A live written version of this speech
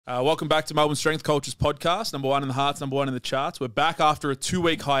Welcome back to Melbourne Strength Cultures podcast, number one in the hearts, number one in the charts. We're back after a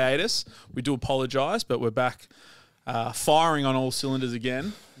 2-week hiatus. We do apologise, but we're back firing on all cylinders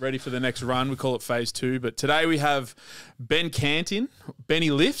again, ready for the next run. We call it phase 2. But today we have Ben CANT in,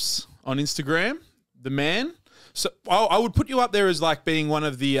 Benny Lifts on Instagram, the man. So I would put you up there as like being one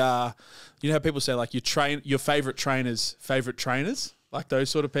of the, you know how people say like your favourite trainers, like those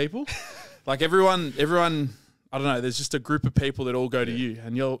sort of people. Like everyone, I don't know, there's just a group of people that all go to you,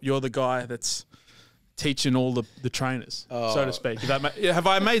 and you're the guy that's teaching all the trainers, so to speak. Have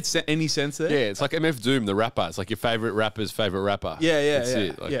I made any sense there? Yeah, it's like MF Doom, the rapper. It's like your favourite rapper's favourite rapper. That's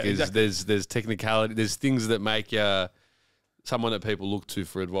it. Like exactly. There's technicality, there's things that make someone that people look to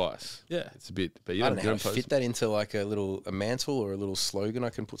for advice. Yeah. It's a bit, but you I don't know how to post fit that into like a mantle or a little slogan I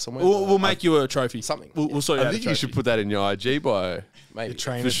can put somewhere. We'll make you a trophy. Something. We'll sort you out I think a you should put that in your IG bio. Maybe.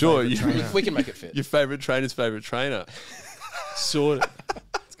 For sure. We can make it fit. Your favourite trainer's favourite trainer. Sorted.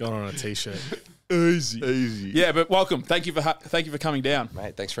 It's going on a t-shirt. Easy. Yeah, but welcome. Thank you for coming down,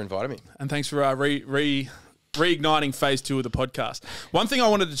 Mate, thanks for inviting me. and thanks for reigniting phase 2 of the podcast. One thing I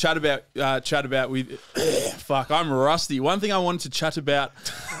wanted to chat about with fuck, I'm rusty. One thing I wanted to chat about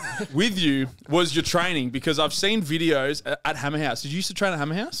with you was your training, because I've seen videos at Hammer House. Did you used to train at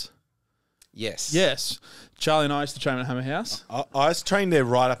Hammer House? Yes. Yes. Charlie and I used to train at Hammer House. I was trained there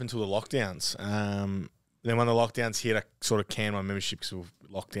right up until the lockdowns. Then when the lockdowns hit, I sort of canned my membership because of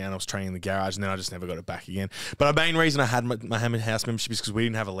lockdown. I was training in the garage, and then I just never got it back again. But the main reason I had my Hammer House membership is because we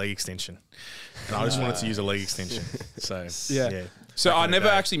didn't have a leg extension. And I just wanted to use a leg extension. So, yeah. So I never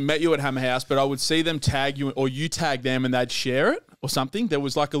actually met you at Hammer House, but I would see them tag you, or you tag them and they'd share it or something. There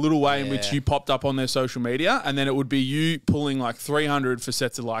was like a little way in which you popped up on their social media, and then it would be you pulling like 300 for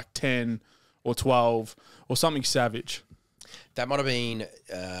sets of like 10 or 12 or something savage. That might have been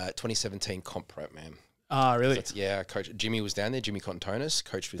 2017 comp prep, man. Ah, really? Coach Jimmy was down there. Jimmy Contreras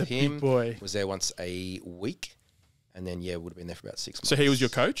coached with The him. big boy. Was there once a week, and then would have been there for about 6 months. So he was your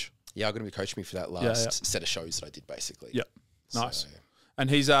coach? Yeah, I'm going to be coaching me for that last set of shows that I did, basically. Yep. Nice. So, And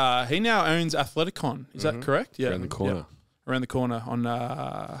he now owns Athleticon. Is that correct? Yeah. Around the corner. Yep. Around the corner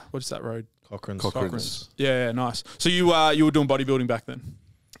on what's that road? Cochrane's. Yeah, nice. So you were doing bodybuilding back then?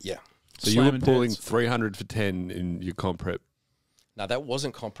 yeah. So you were Slamming pulling deads. 300 for 10 in your comp prep. No, that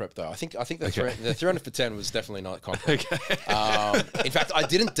wasn't comp prep though. I think the 300 for 10 was definitely not comp prep. In fact, I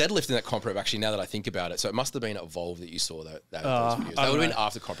didn't deadlift in that comp prep actually. Now that I think about it, so it must have been Evolve that you saw those videos. That would have been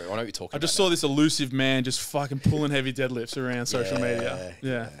after comp prep. I know what you're talking about. I just saw this elusive man just fucking pulling heavy deadlifts around social media.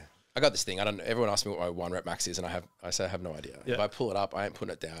 Yeah. I got this thing. Everyone asks me what my 1 rep max is, and I say I have no idea. Yeah. If I pull it up, I ain't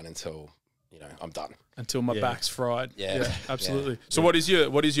putting it down until I'm done. Until my back's fried. Yeah. Absolutely. Yeah. So what is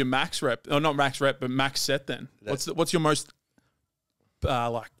your max rep? Oh, not max rep, but max set then. What's your most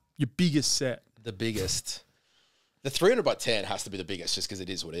like your biggest set? The biggest. The 300 by 10 has to be the biggest just because it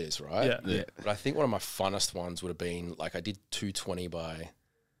is what it is, right? Yeah. But I think one of my funnest ones would have been like I did 220 by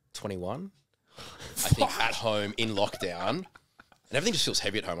 21. I think at home in lockdown. And everything just feels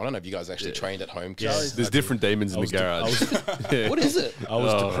heavy at home. I don't know if you guys actually trained at home. There's different demons in the garage. What is it? I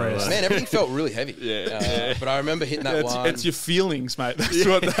was depressed. Man, everything felt really heavy. But I remember hitting that one. It's your feelings, mate. That's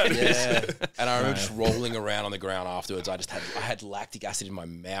what that is. And I remember just rolling around on the ground afterwards. I had lactic acid in my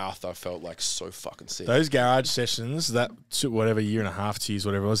mouth. I felt like so fucking sick. Those garage sessions, that whatever year and a half, 2 years,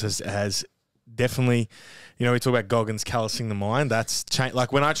 whatever it was, has definitely, we talk about Goggins callousing the mind. That's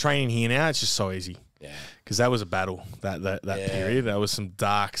like when I train in here now, it's just so easy. Yeah. Because that was a battle, that period. That was some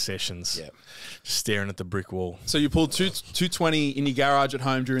dark sessions. Yeah. Just staring at the brick wall. So you pulled 220 in your garage at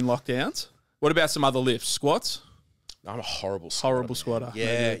home during lockdowns. What about some other lifts? Squats? I'm a horrible squatter. Horrible squatter.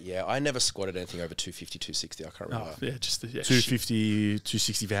 Yeah. I never squatted anything over 250, 260. I can't remember. Oh, yeah, just 250,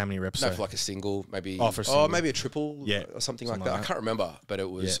 260 for how many reps? No, so? for like a single, maybe. Oh, for a single. Maybe a triple or something like that. I can't remember, but it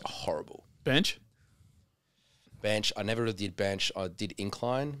was horrible. Bench? Bench, I never really did bench. I did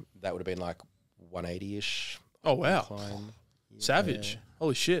incline. That would have been like 180-ish. Oh, wow. Incline. Savage.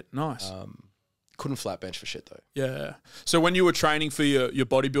 Holy shit. Nice. Couldn't flat bench for shit though. Yeah. So when you were training for your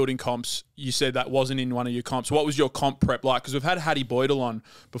bodybuilding comps, you said that wasn't in one of your comps. What was your comp prep like? Because we've had Hattie Boydell on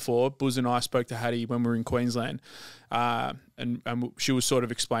before. Buzz and I spoke to Hattie when we were in Queensland. And she was sort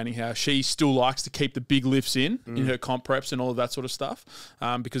of explaining how she still likes to keep the big lifts in her comp preps and all of that sort of stuff,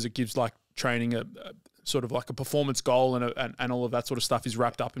 because it gives like training a sort of like a performance goal and all of that sort of stuff is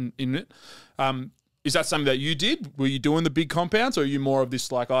wrapped up in it. Is that something that you did? Were you doing the big compounds, or are you more of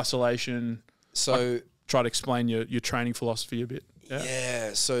this like isolation? So try to explain your training philosophy a bit.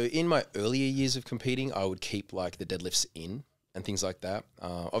 Yeah. So in my earlier years of competing, I would keep like the deadlifts in and things like that.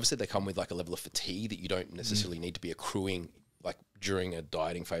 Obviously, they come with like a level of fatigue that you don't necessarily need to be accruing like during a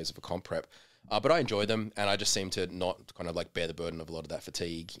dieting phase of a comp prep. But I enjoy them, and I just seem to not kind of like bear the burden of a lot of that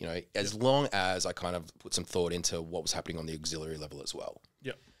fatigue, you know, as long as I kind of put some thought into what was happening on the auxiliary level as well.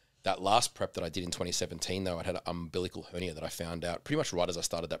 Yep. That last prep that I did in 2017, though, I had an umbilical hernia that I found out pretty much right as I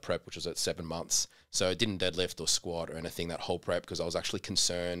started that prep, which was at 7 months. So I didn't deadlift or squat or anything that whole prep because I was actually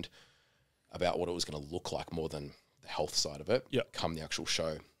concerned about what it was going to look like more than the health side of it come the actual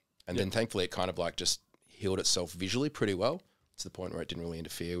show. And then thankfully it kind of like just healed itself visually pretty well to the point where it didn't really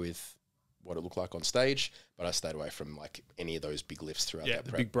interfere with what it looked like on stage, but I stayed away from like any of those big lifts throughout that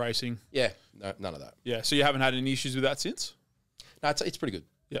prep. Big bracing. Yeah, no, none of that. Yeah, so you haven't had any issues with that since? No, it's pretty good.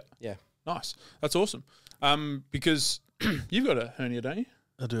 Yeah. Nice. That's awesome. Because you've got a hernia, don't you?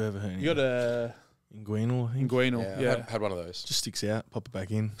 I do have a hernia. You got a inguinal, I think. inguinal. Yeah, I had one of those. Just sticks out, pop it back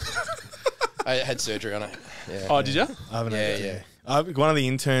in. I had surgery on it. Yeah. Oh, did you? I haven't had it. One of the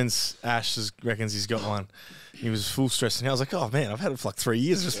interns, Ash, reckons he's got one. He was full stress, and I was like, "Oh man, I've had it for like 3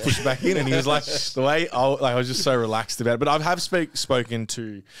 years. Just push it back in." And he was like, "The way I was just so relaxed about it." But I have spoken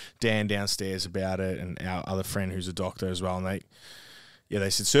to Dan downstairs about it, and our other friend who's a doctor as well. And they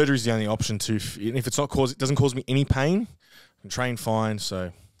said surgery is the only option to. And if it doesn't cause me any pain, I can train fine.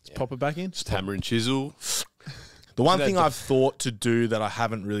 So just pop it back in. Just hammer and chisel. The one thing I've thought to do that I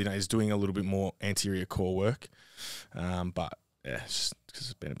haven't really done is doing a little bit more anterior core work. But yeah, it's just because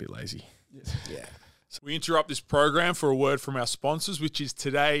it's been a bit lazy. Yeah. We interrupt this program for a word from our sponsors, which is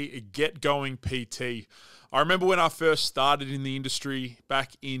today Get Going PT. I remember when I first started in the industry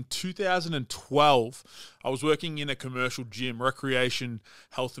back in 2012, I was working in a commercial gym, recreation,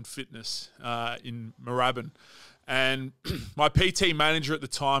 health and fitness in Moorabbin. And my PT manager at the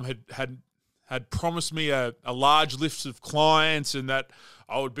time had promised me a large list of clients and that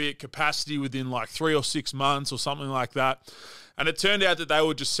I would be at capacity within like 3 or 6 months or something like that. And it turned out that they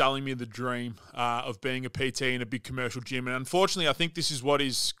were just selling me the dream of being a PT in a big commercial gym. And unfortunately, I think this is what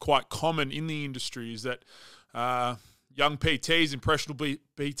is quite common in the industry is that young PTs, impressionable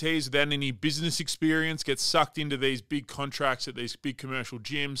PTs without any business experience get sucked into these big contracts at these big commercial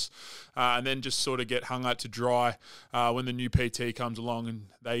gyms and then just sort of get hung out to dry when the new PT comes along and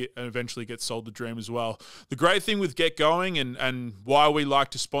they eventually get sold the dream as well. The great thing with Get Going and why we like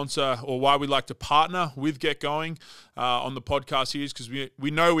to sponsor or why we like to partner with Get Going on the podcast here is because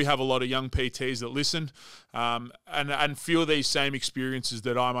we know we have a lot of young PTs that listen and feel these same experiences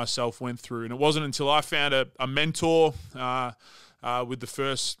that I myself went through. And it wasn't until I found a mentor with the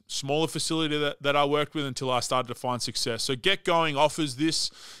first smaller facility that I worked with until I started to find success. So Get Going offers this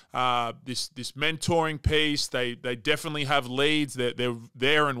mentoring piece. They definitely have leads. They're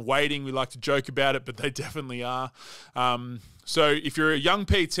there and waiting. We like to joke about it, but they definitely are. So if you're a young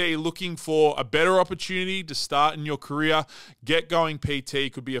PT looking for a better opportunity to start in your career, Get Going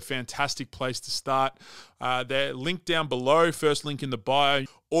PT could be a fantastic place to start. They're linked down below, first link in the bio,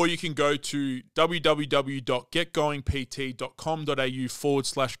 or you can go to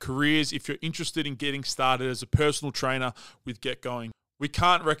www.getgoingpt.com.au/careers if you're interested in getting started as a personal trainer with Get Going. We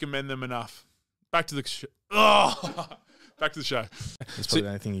can't recommend them enough. Back to the show. Back to the show. That's probably the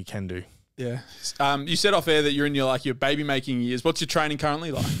only thing you can do. Yeah. You said off air that you're in your baby making years. What's your training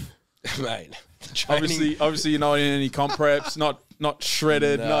currently like? Mate, obviously you're not in any comp preps, not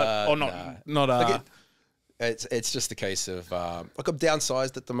shredded, It's just a case of I'm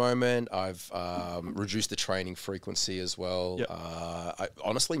downsized at the moment. I've reduced the training frequency as well. Yep.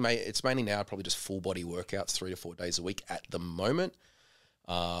 Honestly, mate, it's mainly now probably just full body workouts 3 to 4 days a week at the moment.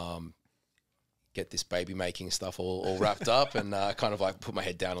 Get this baby making stuff all wrapped up and kind of like put my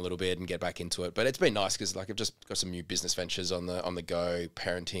head down a little bit and get back into it. But it's been nice because I've just got some new business ventures on the go,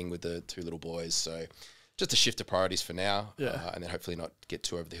 parenting with the 2 little boys. So just a shift of priorities for now, and then hopefully not get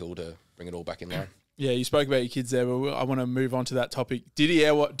too over the hill to bring it all back in line. Yeah, you spoke about your kids there, but I want to move on to that topic. Diddy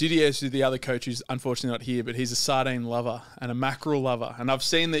air to the other coach who's unfortunately not here, but he's a sardine lover and a mackerel lover. And I've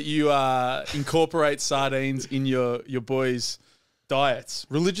seen that you incorporate sardines in your boys' diets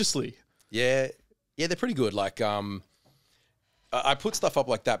religiously. Yeah, they're pretty good. Like, I put stuff up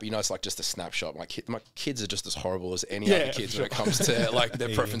like that, but it's like just a snapshot. My kids are just as horrible as any other kids when it comes to like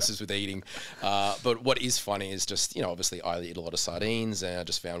their preferences with eating. But what is funny is just, obviously I eat a lot of sardines, and I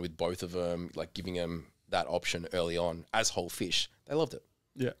just found with both of them, like giving them that option early on as whole fish, they loved it.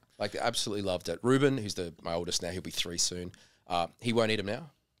 Yeah. Like they absolutely loved it. Ruben, who's my oldest now, he'll be 3 soon. He won't eat them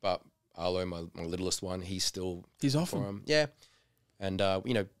now, but Arlo, my littlest one, he's off them. Yeah. And,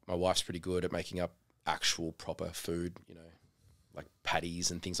 my wife's pretty good at making up actual proper food, like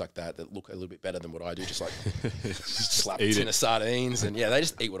patties and things like that look a little bit better than what I do. Just like slap a tin of sardines, and they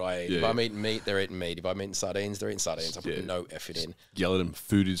just eat what I eat. Yeah. If I'm eating meat, they're eating meat. If I'm eating sardines, they're eating sardines. I put no effort in. Yell at them.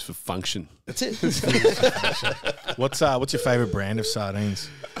 Food is for function. That's it. What's your favorite brand of sardines?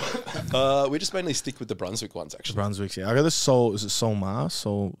 We just mainly stick with the Brunswick ones, actually. Brunswick, yeah. I got the Sol. Is it Solmar?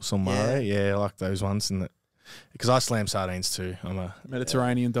 Solmare? Yeah, I like those ones. Because I slam sardines too. I'm a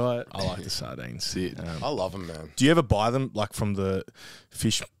Mediterranean diet. I like the sardines. I love them, man. Do you ever buy them like from the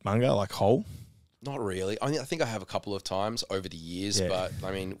fishmonger, like whole? Not really. I mean, I think I have a couple of times over the years, but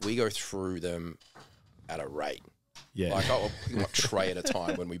I mean, we go through them at a rate. Yeah, like I'll pick up a tray at a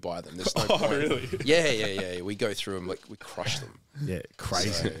time when we buy them. There's no point. Really? Yeah. We go through them, like we crush them. Yeah,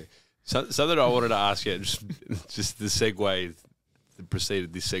 crazy. Something I wanted to ask you, just the segue that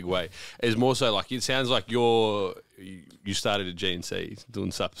preceded this segue, is more so like it sounds like you started at GNC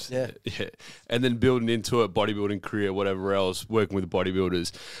doing subs, yeah, and then building into a bodybuilding career, whatever else, working with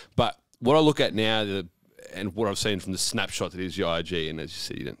bodybuilders. But what I look at now, and what I've seen from the snapshot that is your IG, and as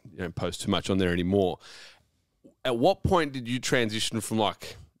you see, you don't post too much on there anymore. At what point did you transition from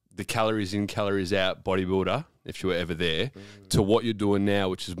like the calories in, calories out bodybuilder, if you were ever there, to what you're doing now,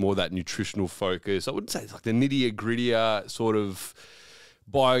 which is more that nutritional focus? I wouldn't say it's like the nittier grittier sort of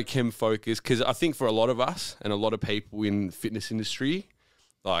biochem focus, because I think for a lot of us and a lot of people in fitness industry,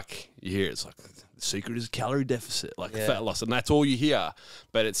 like you hear it's like the secret is calorie deficit, like fat loss, and that's all you hear.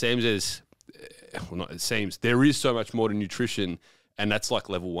 But it seems there is so much more to nutrition, and that's like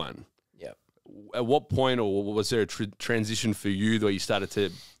level one. Yeah. At what point, or was there a transition for you where you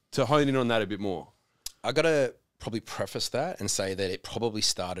started to hone in on that a bit more? I gotta probably preface that and say that it probably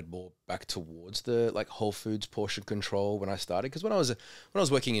started more back towards the like Whole Foods portion control when I started. Because when I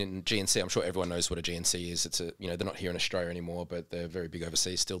was working in GNC, I'm sure everyone knows what a GNC is. It's they're not here in Australia anymore, but they're very big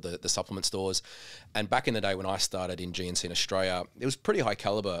overseas still, the supplement stores. And back in the day when I started in GNC in Australia, it was pretty high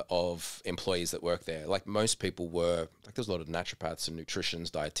caliber of employees that worked there. Like most people were, like there was a lot of naturopaths and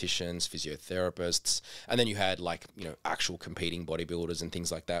nutritionists, dietitians, physiotherapists, and then you had like, actual competing bodybuilders and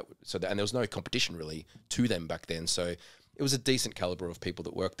things like that. And there was no competition really to them back then. So it was a decent caliber of people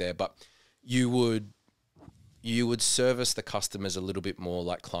that worked there, but you would service the customers a little bit more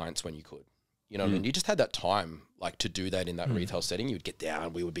like clients when you could. You know what I mean? You just had that time like to do that in that retail setting. You would get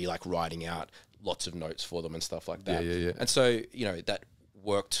down, we would be like writing out lots of notes for them and stuff like that. Yeah. And so, that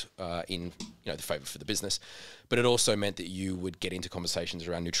worked in, the favor for the business, but it also meant that you would get into conversations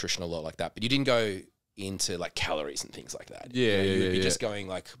around nutrition a lot like that, but you didn't go into like calories and things like that. You'd be just going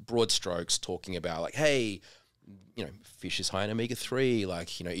like broad strokes, talking about like, hey, fish is high in omega-3.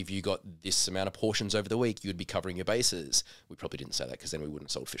 Like, if you got this amount of portions over the week, you'd be covering your bases. We probably didn't say that because then we wouldn't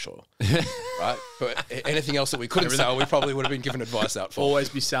have sold fish oil, right? But anything else that we couldn't sell, we probably would have been given advice out for. Always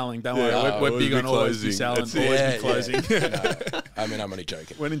be selling. Don't worry. We're big on always be selling. Always be closing. No, I mean, I'm only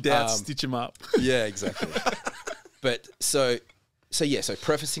joking. When in doubt, stitch them up. Yeah, exactly. But so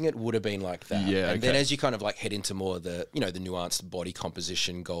prefacing it would have been like that. Yeah, and then as you kind of like head into more the, the nuanced body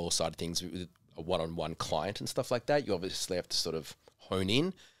composition goal side of things with a one-on-one client and stuff like that, you obviously have to sort of hone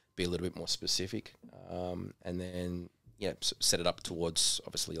in, be a little bit more specific, and then set it up towards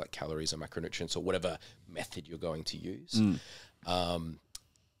obviously like calories or macronutrients or whatever method you're going to use.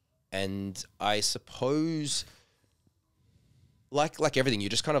 And I suppose like everything, you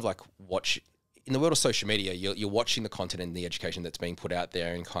just kind of like watch. In the world of social media, you're watching the content and the education that's being put out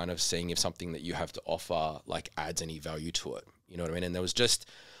there and kind of seeing if something that you have to offer like adds any value to it. You know what I mean? And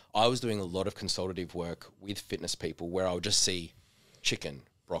I was doing a lot of consultative work with fitness people where I would just see chicken,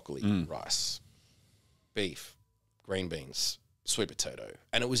 broccoli, rice, beef, green beans, sweet potato.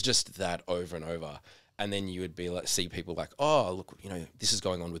 And it was just that over and over. And then you would be like, see people like, oh, look, this is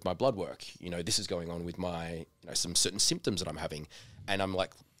going on with my blood work. This is going on with my, some certain symptoms that I'm having. And I'm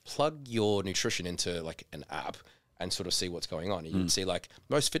like, plug your nutrition into like an app and sort of see what's going on. And you can see like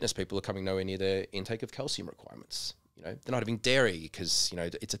most fitness people are coming nowhere near their intake of calcium requirements. They're not having dairy because,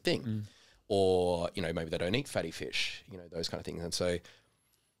 it's a thing. Or, maybe they don't eat fatty fish, those kind of things. And so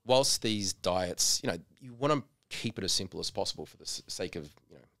whilst these diets, you want to keep it as simple as possible for the sake of,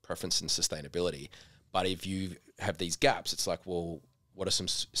 preference and sustainability. But if you have these gaps, it's like, well, what are some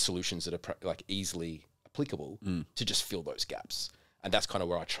solutions that are like easily applicable to just fill those gaps? And that's kind of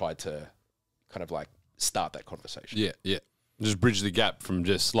where I tried to kind of like start that conversation. Yeah. Just bridge the gap from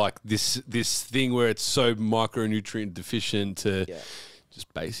just like this thing where it's so micronutrient deficient to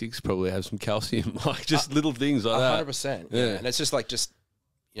just basics, probably have some calcium, like just little things like that. 100%. Yeah. And it's just like,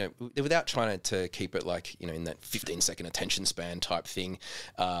 without trying to keep it like, in that 15-second attention span type thing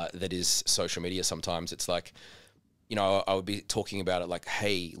that is social media sometimes. It's like, I would be talking about it like,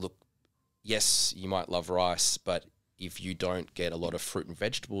 hey, look, yes, you might love rice, but if you don't get a lot of fruit and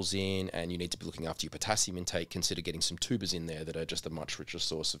vegetables in and you need to be looking after your potassium intake, consider getting some tubers in there that are just a much richer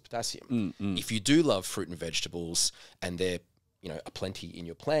source of potassium. If you do love fruit and vegetables and they're a plenty in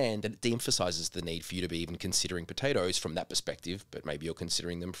your plan, then it de-emphasizes the need for you to be even considering potatoes from that perspective, but maybe you're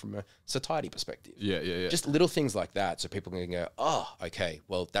considering them from a satiety perspective. Yeah. Just little things like that, so people can go, oh, okay,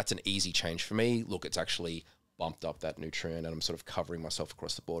 well, that's an easy change for me. Look, it's actually bumped up that nutrient, and I'm sort of covering myself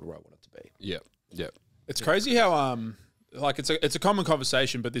across the board where I want it to be. Yeah. It's crazy how like it's a common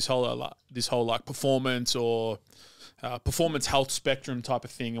conversation, but this whole like performance or performance health spectrum type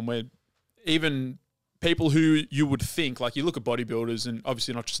of thing, and where even people who you would think, like you look at bodybuilders, and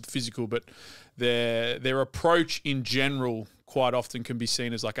obviously not just the physical, but their approach in general quite often can be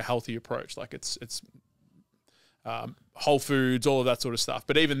seen as like a healthy approach. Like it's whole foods, all of that sort of stuff.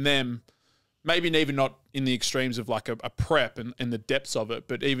 But even them, maybe even not in the extremes of like a prep and the depths of it,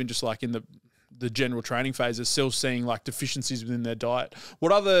 but even just like in the general training phase, are still seeing like deficiencies within their diet.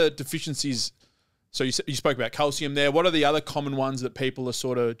 What other deficiencies? So you spoke about calcium there. What are the other common ones that people are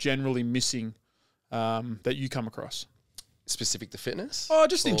sort of generally missing that you come across? Specific to fitness? Oh,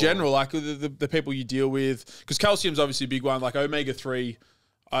 just in general, like the people you deal with. Because calcium's obviously a big one. Like omega-3,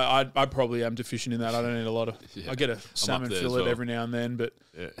 I probably am deficient in that. I don't eat a lot of... I get a salmon fillet every now and then, but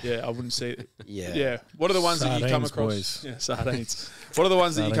I wouldn't see it. Yeah. What are the ones that you come across? Boys. Yeah, sardines. What are the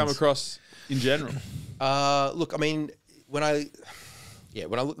ones that you come across in general? Look, I mean, when I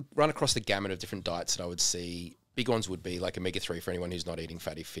run across the gamut of different diets that I would see, big ones would be like omega-3 for anyone who's not eating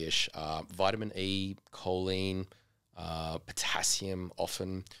fatty fish, vitamin E, choline, potassium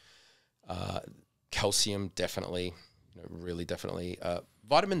often, calcium definitely, really definitely.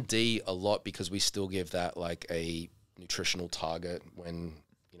 Vitamin D a lot, because we still give that like a nutritional target when,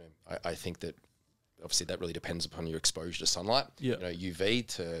 I think that obviously that really depends upon your exposure to sunlight, UV,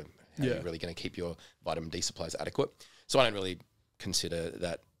 to how you're really going to keep your vitamin D supplies adequate. So I don't really consider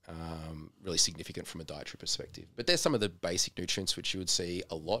that really significant from a dietary perspective. But there's some of the basic nutrients which you would see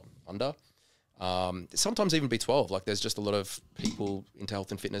a lot under. Sometimes even B12. Like there's just a lot of people into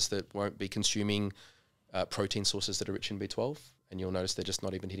health and fitness that won't be consuming protein sources that are rich in B12, and you'll notice they're just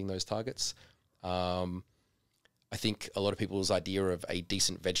not even hitting those targets. I think a lot of people's idea of a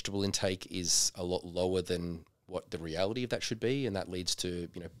decent vegetable intake is a lot lower than what the reality of that should be, and that leads to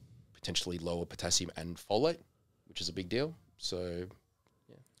potentially lower potassium and folate, which is a big deal. So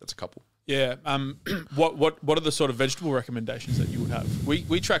that's a couple. Yeah. What are the sort of vegetable recommendations that you would have?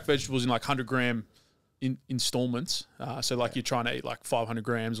 We track vegetables in like 100 gram installments. So like you're trying to eat like 500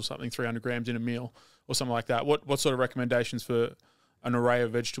 grams or something, 300 grams in a meal or something like that. What sort of recommendations for an array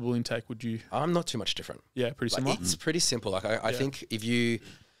of vegetable intake would you? I'm not too much different. Yeah, pretty similar. It's pretty simple. Like I think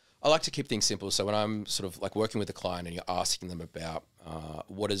I like to keep things simple. So when I'm sort of like working with a client and you're asking them about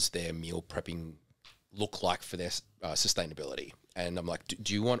what does their meal prepping look like for their sustainability, and I'm like,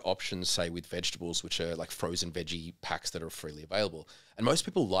 do you want options, say, with vegetables, which are like frozen veggie packs that are freely available? And most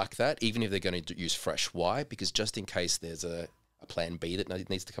people like that, even if they're going to use fresh. Why? Because just in case there's a plan B that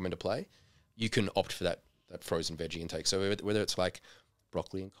needs to come into play, you can opt for that frozen veggie intake. So whether it's like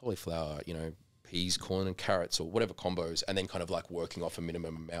broccoli and cauliflower, peas, corn and carrots, or whatever combos, and then kind of like working off a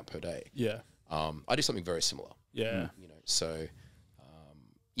minimum amount per day. Yeah. I do something very similar. Yeah. So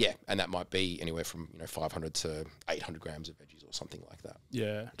and that might be anywhere from 500 to 800 grams of veggies or something like that.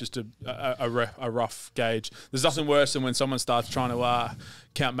 Yeah, just a rough gauge. There's nothing worse than when someone starts trying to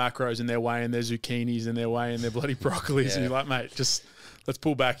count macros and they're weighing their zucchinis and they're weighing their bloody broccolis, and you're like, mate, just let's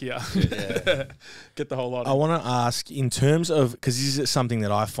pull back here. Get the whole lot. I want to ask, in terms of, because this is something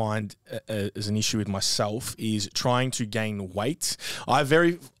that I find as an issue with myself, is trying to gain weight. I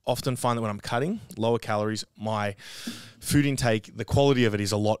very often find that when I'm cutting lower calories, my food intake, the quality of it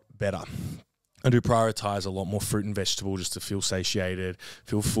is a lot better. I do prioritize a lot more fruit and vegetable just to feel satiated,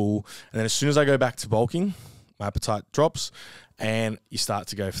 feel full. And then as soon as I go back to bulking, my appetite drops and you start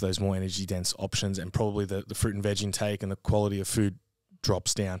to go for those more energy dense options, and probably the fruit and veg intake and the quality of food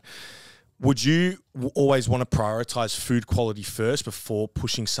drops down. Would you always want to prioritize food quality first before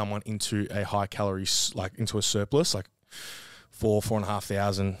pushing someone into a high calorie, like into a surplus, like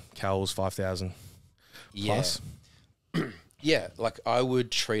 4,500 calories, 5,000 plus? Yeah, like I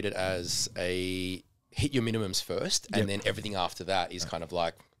would treat it as a hit your minimums first, and then everything after that is kind of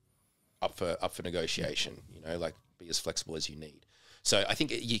like up for negotiation. Like be as flexible as you need. So I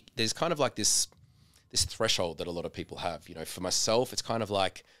think there's kind of like this threshold that a lot of people have. For myself, it's kind of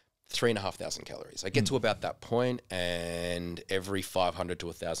like 3,500 calories. I get to about that point, and every 500 to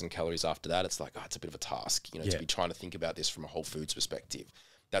 1,000 calories after that, it's like, it's a bit of a task, to be trying to think about this from a whole foods perspective.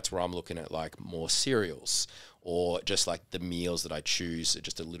 That's where I'm looking at like more cereals, or just like the meals that I choose are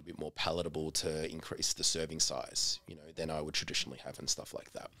just a little bit more palatable to increase the serving size, than I would traditionally have and stuff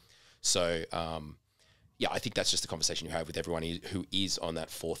like that. So, I think that's just a conversation you have with everyone who is on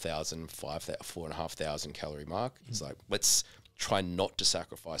that 4,000, 4,500 calorie mark. It's like, let's try not to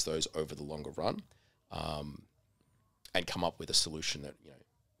sacrifice those over the longer run, and come up with a solution that, you know,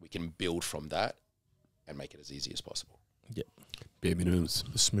 we can build from that and make it as easy as possible. Yep. Bare minimums.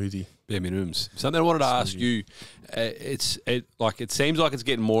 A smoothie. Bare minimums. Something I wanted to ask you, it seems like it's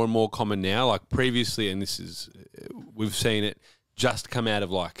getting more and more common now. Like previously, and this is, we've seen it just come out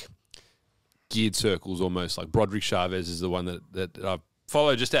of like geared circles almost. Like Broderick Chavez is the one that I've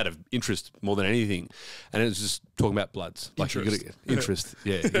followed just out of interest more than anything. And it's just talking about bloods. Like interest.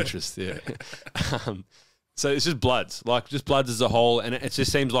 Interest, yeah. So it's just bloods, like just bloods as a whole. And it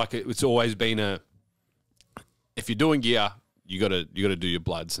just seems like it's always been if you're doing gear, you gotta do your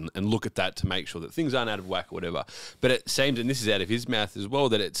bloods and look at that to make sure that things aren't out of whack or whatever. But it seems, and this is out of his mouth as well,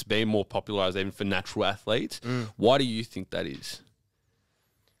 that it's been more popularized even for natural athletes. Why do you think that is?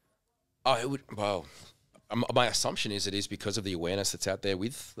 My assumption is it is because of the awareness that's out there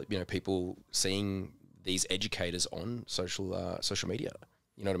with, you know, people seeing these educators on social media.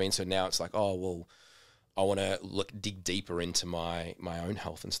 You know what I mean? So now it's like, oh well, I want to dig deeper into my own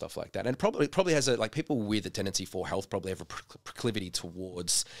health and stuff like that. And probably has people with a tendency for health probably have a proclivity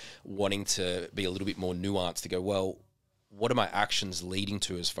towards wanting to be a little bit more nuanced to go, well, what are my actions leading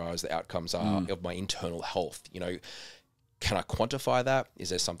to as far as the outcomes are of my internal health? You know, can I quantify that? Is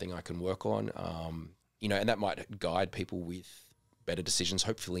there something I can work on? You know, and that might guide people with better decisions,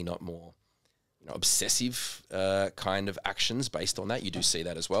 hopefully not more, you know, obsessive kind of actions based on that. You do see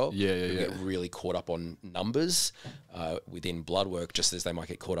that as well. Yeah. Get really caught up on numbers within blood work, just as they might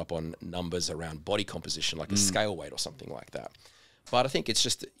get caught up on numbers around body composition, like a scale weight or something like that. But I think it's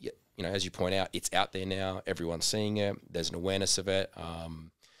just, you know, as you point out, it's out there now. Everyone's seeing it. There's an awareness of it.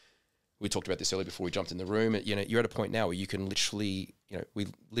 We talked about this earlier before we jumped in the room. You know, you're at a point now where you can literally, you know, we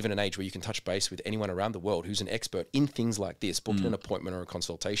live in an age where you can touch base with anyone around the world who's an expert in things like this, book an appointment or a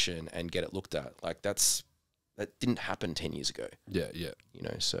consultation and get it looked at. Like that didn't happen 10 years ago. Yeah. You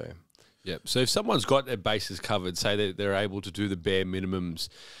know, so. Yeah. So if someone's got their bases covered, say that they're able to do the bare minimums,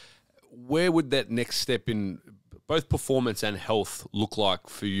 where would that next step in both performance and health look like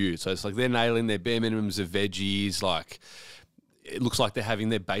for you? So it's like they're nailing their bare minimums of veggies, like it looks like they're having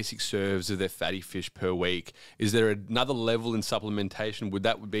their basic serves of their fatty fish per week. Is there another level in supplementation? Would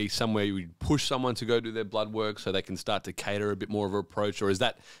that be somewhere you would push someone to go do their blood work so they can start to cater a bit more of an approach, or is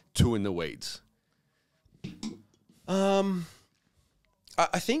that too in the weeds? I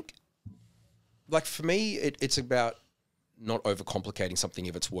think, like for me, it's about not overcomplicating something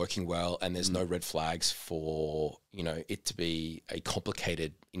if it's working well and there's no red flags for, you know, it to be a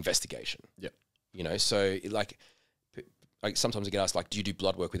complicated investigation. Yep. You know, so like sometimes I get asked, like, do you do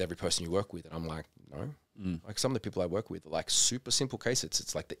blood work with every person you work with? And I'm like, no. Like some of the people I work with are like super simple cases.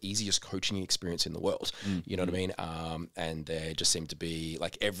 It's like the easiest coaching experience in the world. You know what I mean? And they just seem to be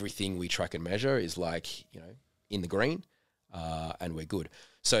like everything we track and measure is like, you know, in the green, and we're good.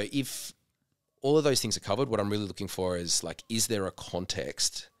 So if all of those things are covered, what I'm really looking for is like, is there a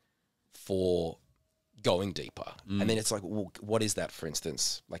context for going deeper? And then it's like, well, what is that, for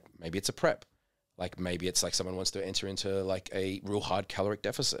instance? Like maybe it's a prep. Like maybe it's like someone wants to enter into like a real hard caloric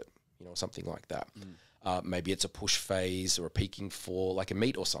deficit, you know, something like that. Maybe it's a push phase or a peaking for like a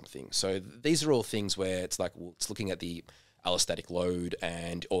meet or something. So these are all things where it's like, well, it's looking at the allostatic load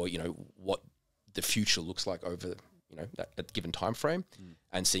and, or, you know, what the future looks like over, you know, that given time frame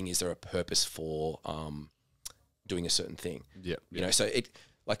and seeing, is there a purpose for doing a certain thing? Yeah. You know, so it,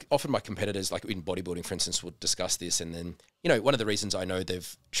 like often my competitors, like in bodybuilding, for instance, would discuss this. And then, you know, one of the reasons I know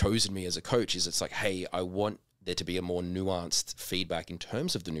they've chosen me as a coach is it's like, hey, I want there to be a more nuanced feedback in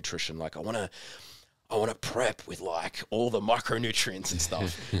terms of the nutrition. Like I want to prep with like all the micronutrients and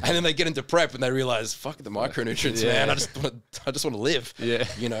stuff. And then they get into prep and they realize, fuck the micronutrients, man. I just want to live,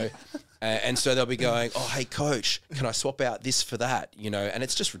 you know? And so they'll be going, oh, hey coach, can I swap out this for that? You know? And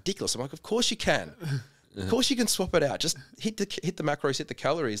it's just ridiculous. I'm like, of course you can. Of course you can swap it out. Just hit the macros, hit the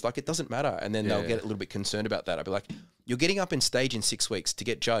calories. Like it doesn't matter. And then they'll get a little bit concerned about that. I'll be like, you're getting up in stage in 6 weeks to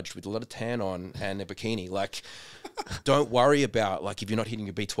get judged with a lot of tan on and a bikini. Like, don't worry about like if you're not hitting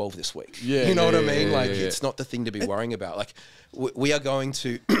your B12 this week. You know what I mean? Like it's not the thing to be worrying about. Like we are going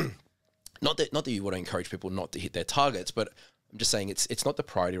to not that you want to encourage people not to hit their targets, but I'm just saying it's not the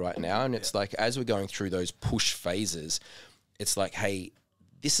priority right now. And it's like as we're going through those push phases, it's like, hey,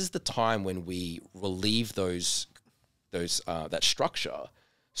 this is the time when we relieve that structure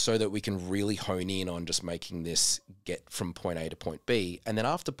so that we can really hone in on just making this get from point A to point B. And then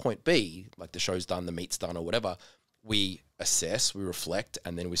after point B, like the show's done, the meet's done or whatever, we assess, we reflect,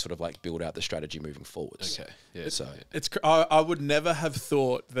 and then we sort of like build out the strategy moving forwards. Okay. Yeah. So I would never have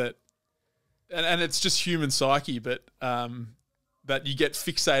thought that, and it's just human psyche, but that you get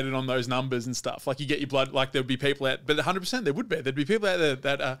fixated on those numbers and stuff. Like you get your blood, like there would be people out, but 100% there would be. There'd be people out there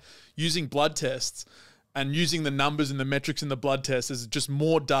that are using blood tests and using the numbers and the metrics in the blood tests as just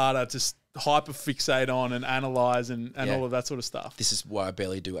more data to hyper fixate on and analyze and all of that sort of stuff. This is why I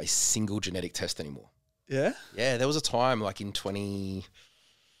barely do a single genetic test anymore. Yeah? Yeah, there was a time like in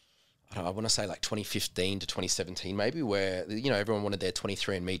I want to say like 2015 to 2017 maybe, where, you know, everyone wanted their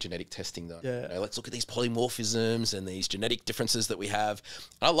 23andMe genetic testing done. Yeah. You know, let's look at these polymorphisms and these genetic differences that we have.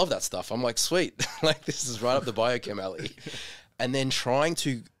 And I love that stuff. I'm like, sweet. Like, this is right up the biochem alley. And then trying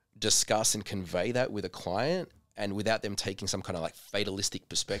to discuss and convey that with a client, and without them taking some kind of like fatalistic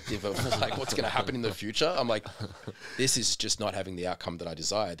perspective of like what's going to happen in the future, I'm like, this is just not having the outcome that I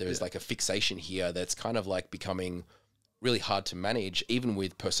desire. There is like a fixation here that's kind of like becoming really hard to manage, even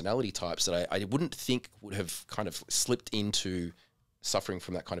with personality types that I wouldn't think would have kind of slipped into suffering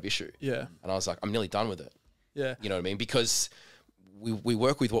from that kind of issue. Yeah. And I was like, I'm nearly done with it. Yeah. You know what I mean? Because we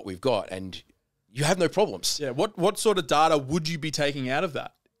work with what we've got and you have no problems. Yeah. What sort of data would you be taking out of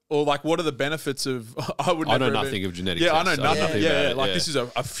that? Or like, what are the benefits of? I know nothing of genetic tests. I know nothing. Yeah. Like yeah. this is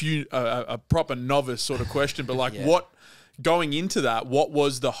a proper novice sort of question, but like, what going into that? What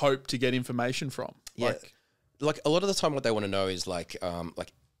was the hope to get information from? Like a lot of the time, what they want to know is like, am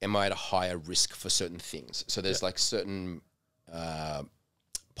I at a higher risk for certain things? So there's like certain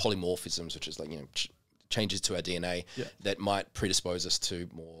polymorphisms, which is like, you know, changes to our DNA that might predispose us to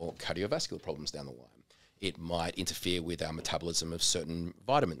more cardiovascular problems down the line. It might interfere with our metabolism of certain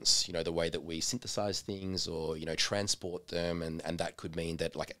vitamins, you know, the way that we synthesize things or, you know, transport them. And that could mean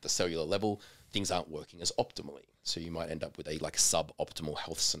that like at the cellular level, things aren't working as optimally. So you might end up with a like suboptimal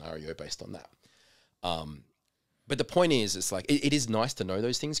health scenario based on that. But the point is, it's like, it is nice to know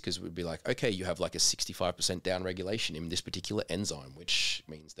those things, because we'd be like, okay, you have like a 65% down regulation in this particular enzyme, which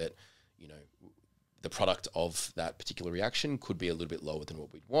means that, you know, the product of that particular reaction could be a little bit lower than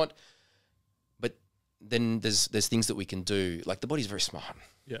what we'd want. But then there's things that we can do. Like the body's very smart.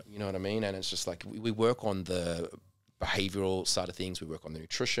 Yeah. You know what I mean? And it's just like, we work on the behavioral side of things. We work on the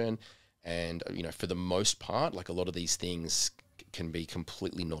nutrition. And, you know, for the most part, like a lot of these things can be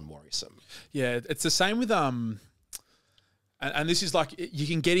completely non-worrisome. Yeah. It's the same with, and this is like, you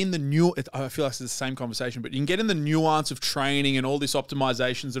can get in the I feel like it's the same conversation, but you can get in the nuance of training and all these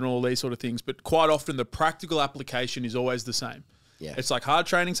optimizations and all these sort of things. But quite often the practical application is always the same. Yeah. It's like hard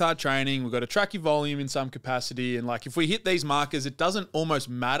training's hard training. We've got to track your volume in some capacity. And like, if we hit these markers, it doesn't almost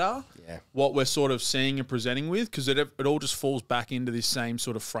matter what we're sort of seeing and presenting with, because it all just falls back into this same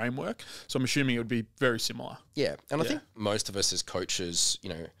sort of framework. So I'm assuming it would be very similar. Yeah. And I think most of us as coaches, you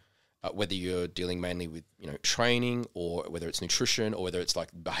know, whether you're dealing mainly with, you know, training, or whether it's nutrition, or whether it's like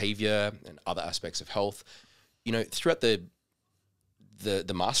behavior and other aspects of health, you know, throughout the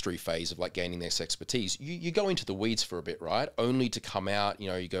mastery phase of like gaining this expertise, you go into the weeds for a bit, right? Only to come out, you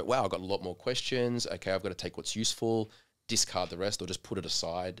know, you go, wow, I've got a lot more questions. Okay, I've got to take what's useful, discard the rest, or just put it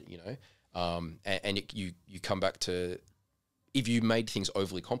aside, you know? You come back to, if you made things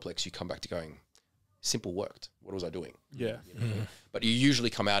overly complex, you come back to going, simple worked. What was I doing? Yeah. You know? But you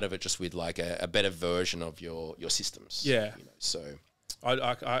usually come out of it just with like a better version of your systems. Yeah. You know? So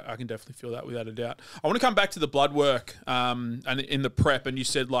I can definitely feel that without a doubt. I want to come back to the blood work and in the prep, and you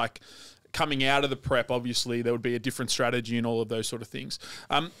said like coming out of the prep, obviously there would be a different strategy and all of those sort of things.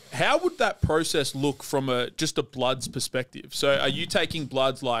 How would that process look from just a bloods perspective? So are you taking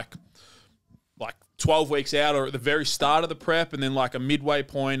bloods like 12 weeks out, or at the very start of the prep, and then like a midway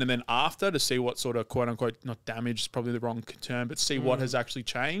point, and then after, to see what sort of quote unquote, not damage is probably the wrong term, but see what has actually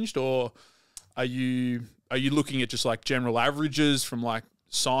changed? Or are you looking at just like general averages from like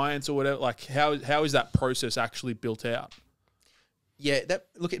science or whatever? Like how is that process actually built out? Yeah,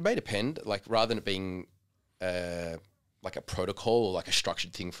 it may depend, like rather than it being like a protocol or like a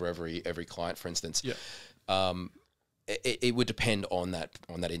structured thing for every client, for instance. Yeah. It would depend on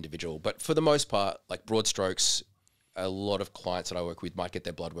that individual, but for the most part, like broad strokes, a lot of clients that I work with might get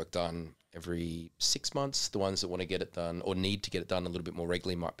their blood work done every 6 months. The ones that want to get it done or need to get it done a little bit more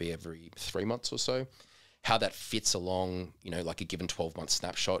regularly might be every 3 months or so. How that fits along, you know, like a given 12-month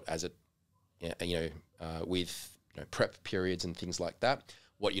snapshot as it, you know, with, you know, prep periods and things like that.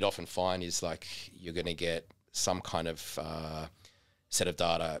 What you'd often find is like you're going to get some kind of set of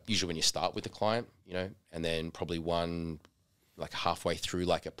data, usually when you start with the client, you know, and then probably one like halfway through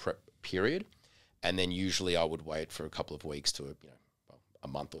like a prep period. And then usually I would wait for a couple of weeks to, you know, a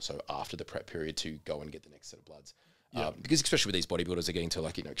month or so after the prep period to go and get the next set of bloods. Because especially with these bodybuilders, they're getting to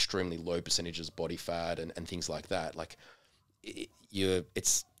like, you know, extremely low percentages body fat and things like that. Like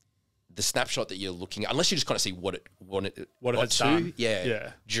the snapshot that you're looking at, unless you just kind of see what it has done.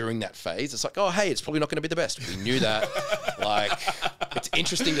 During that phase, it's like, oh, hey, it's probably not going to be the best. We knew that. Like, it's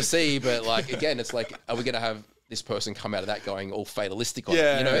interesting to see, but like, again, it's like, are we going to have this person come out of that going all fatalistic on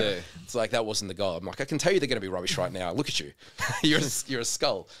it, you know? Yeah. It's like, that wasn't the goal. I'm like, I can tell you they're going to be rubbish right now. Look at you. You're a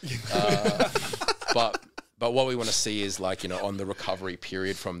skull. But what we want to see is like, you know, on the recovery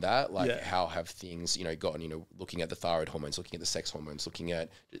period from that, like how have things, you know, gotten, you know, looking at the thyroid hormones, looking at the sex hormones, looking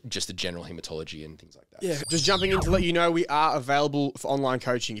at just the general hematology and things like that. Yeah. Just jumping in to let you know, we are available for online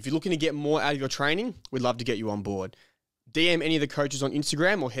coaching. If you're looking to get more out of your training, we'd love to get you on board. DM any of the coaches on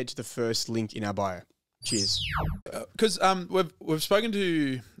Instagram or head to the first link in our bio. Cheers. Because we've spoken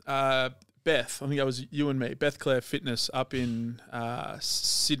to Beth, I think that was you and me, Beth Claire Fitness up in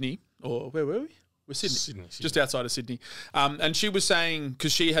Sydney, or where were we? We're Sydney, just outside of Sydney. And she was saying,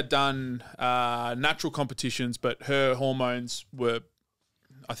 because she had done natural competitions, but her hormones were,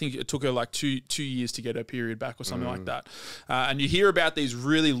 I think it took her like two years to get her period back or something like that. And you hear about these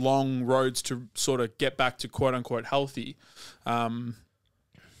really long roads to sort of get back to quote unquote healthy,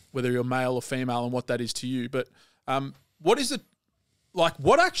 whether you're male or female and what that is to you. But what is it, like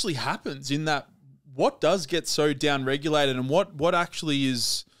what actually happens in that? What does get so down-regulated, and what actually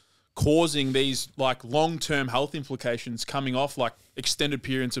is causing these like long-term health implications coming off like extended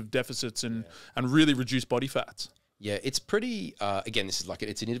periods of deficits and really reduced body fats? Yeah, it's pretty, again, this is like,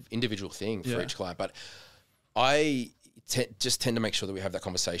 it's an individual thing for each client, but I just tend to make sure that we have that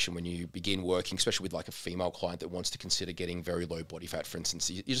conversation when you begin working, especially with like a female client that wants to consider getting very low body fat, for instance.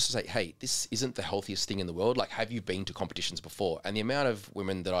 You just say, hey, this isn't the healthiest thing in the world. Like, have you been to competitions before? And the amount of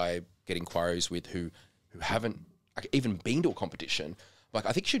women that I get inquiries with who haven't even been to a competition, like,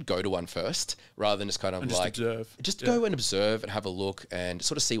 I think you should go to one first rather than just kind of like, go and observe and have a look and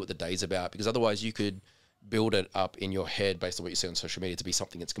sort of see what the day's about, because otherwise you could build it up in your head based on what you see on social media to be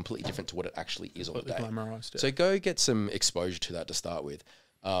something that's completely different to what it actually is on the day. So go get some exposure to that to start with.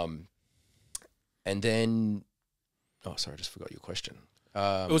 And then, oh, sorry, I just forgot your question.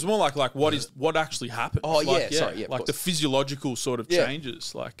 It was more like what actually happens? Oh, like, sorry, like the physiological sort of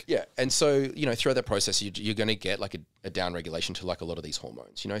changes, like and so you know throughout that process you're going to get like a down regulation to like a lot of these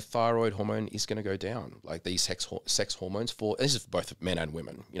hormones. You know, thyroid hormone is going to go down. Like these sex hormones this is for both men and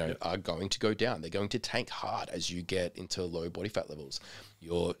women. You know, are going to go down. They're going to tank hard as you get into low body fat levels.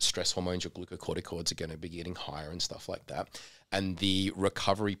 Your stress hormones, your glucocorticoids are going to be getting higher and stuff like that. And the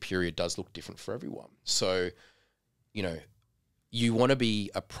recovery period does look different for everyone. So, you know, you want to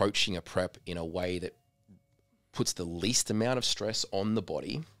be approaching a prep in a way that puts the least amount of stress on the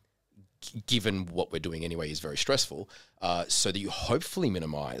body, given what we're doing anyway is very stressful, so that you hopefully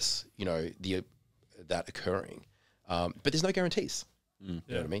minimize, you know, that occurring. But there's no guarantees. You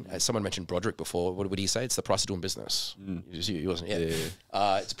know what I mean? As someone mentioned Broderick before. What did he say? It's the price of doing business. You wasn't. It's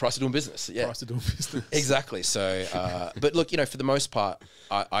the price of doing business. Yeah, price of doing business. Exactly. So, but look, you know, for the most part,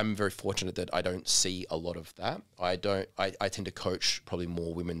 I'm very fortunate that I don't see a lot of that. I tend to coach probably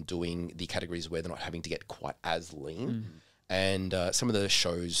more women doing the categories where they're not having to get quite as lean. And some of the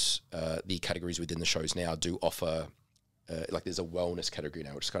shows, the categories within the shows now do offer, like there's a wellness category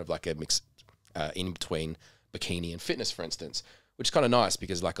now, which is kind of like a mix in between bikini and fitness, for instance. Which is kind of nice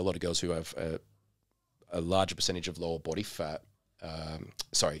because like a lot of girls who have a larger percentage of body fat on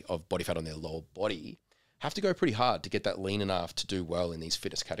their lower body have to go pretty hard to get that lean enough to do well in these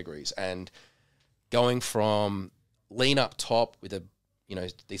fitness categories. And going from lean up top with a, you know,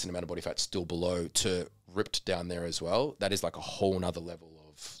 decent amount of body fat still below to ripped down there as well, that is like a whole nother level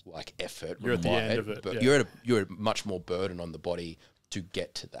of like effort. You're at the end of it. But you're at much more burden on the body to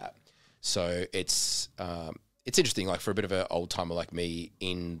get to that. So it's interesting, like for a bit of an old timer like me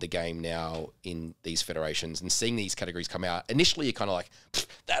in the game now in these federations and seeing these categories come out. Initially, you're kind of like,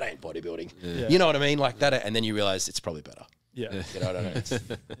 that ain't bodybuilding. You know what I mean? Like that, and then you realize it's probably better. You know what I mean?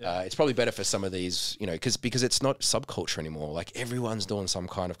 It's probably better for some of these, you know, because it's not subculture anymore. Like everyone's doing some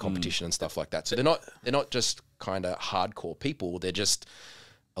kind of competition and stuff like that. So they're not just kind of hardcore people. They're just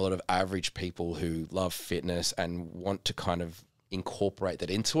a lot of average people who love fitness and want to kind of incorporate that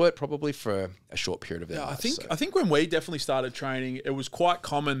into it probably for a short period of their life. I think when we definitely started training, it was quite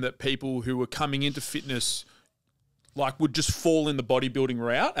common that people who were coming into fitness like would just fall in the bodybuilding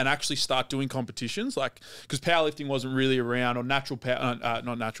route and actually start doing competitions, like because powerlifting wasn't really around, or raw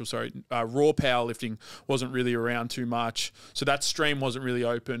powerlifting wasn't really around too much, so that stream wasn't really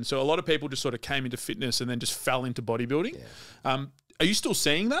open. So a lot of people just sort of came into fitness and then just fell into bodybuilding. Are you still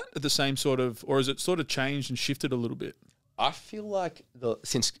seeing that at the same sort of, or has it sort of changed and shifted a little bit? I feel like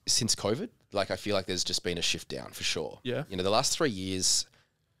since COVID, like I feel like there's just been a shift down for sure. Yeah. You know, the last 3 years,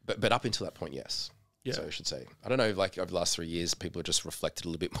 but up until that point, yes. Yeah. So I should say, I don't know, like over the last 3 years, people have just reflected a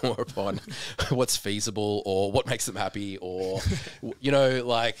little bit more upon what's feasible or what makes them happy or, you know,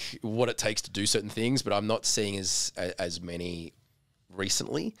 like what it takes to do certain things. But I'm not seeing as many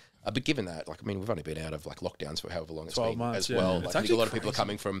recently. But given that, like, I mean, we've only been out of like lockdowns for however long it's 12 been months, as well. It's Like, I think a lot of actually people are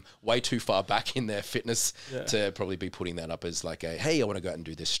coming from way too far back in their fitness Yeah. to probably be putting that up as like a, hey, I want to go out and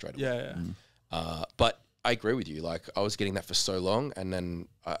do this straight away. Yeah. But I agree with you. Like, I was getting that for so long, and then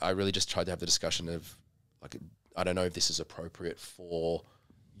I really just tried to have the discussion of, like, I don't know if this is appropriate for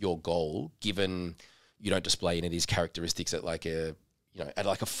your goal, given you don't display any of these characteristics at like a, you know, at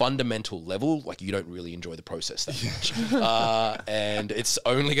like a fundamental level. Like, you don't really enjoy the process that much, and it's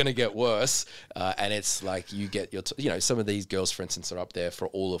only going to get worse. And it's like you get your, you know, some of these girls, for instance, are up there for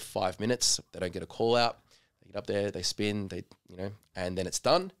all of 5 minutes. They don't get a call out. They get up there, they spin, they, you know, and then it's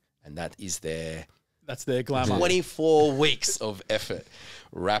done, and that is their. That's their glamour. 24 weeks of effort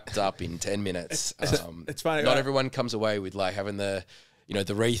wrapped up in 10 minutes. It's funny. Not everyone comes away with like having the, you know,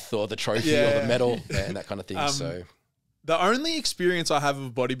 the wreath or the trophy or the medal and that kind of thing. So the only experience I have of a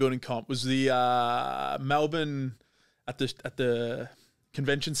bodybuilding comp was the Melbourne at the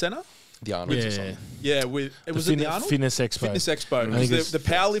convention centre. the Arnold or something. Yeah, was it the Arnold? Fitness Expo. Fitness Expo. I think The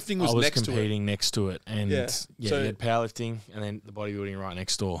powerlifting was I was next to it. competing next to it, and Yeah. you So- had powerlifting, and then the bodybuilding right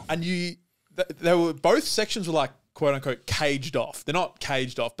next door. And they were, both sections were like, quote unquote, caged off. They're not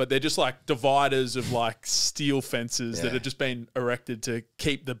caged off, but they're just like dividers of like steel fences that have just been erected to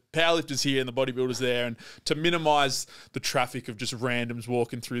keep the powerlifters here and the bodybuilders there, and to minimize the traffic of just randoms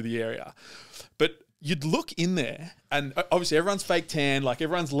walking through the area. But you'd look in there, and obviously everyone's fake tan, like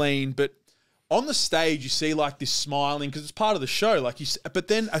everyone's lean, but on the stage you see like this smiling because it's part of the show. Like but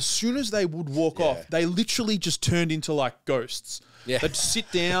then as soon as they would walk off, they literally just turned into like ghosts. Yeah. They'd sit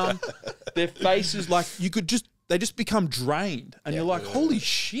down, their faces like they just become drained, and you're like, holy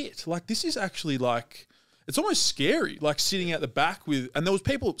shit! Like, this is actually like, it's almost scary. Like sitting at the back and there was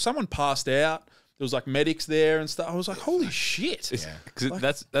someone passed out. There was like medics there and stuff. I was like, holy shit! Because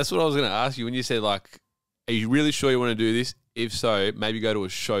that's what I was going to ask you when you said like, are you really sure you want to do this? If so, maybe go to a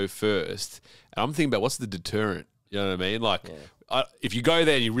show first. And I'm thinking about what's the deterrent. You know what I mean? Like, if you go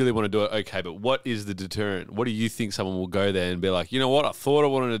there and you really want to do it, okay, but what is the deterrent? What do you think someone will go there and be like, you know what? I thought I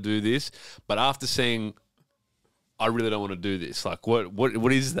wanted to do this, but after seeing, I really don't want to do this. Like,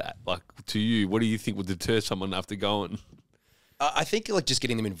 what is that? Like, to you, what do you think would deter someone after going? I think like just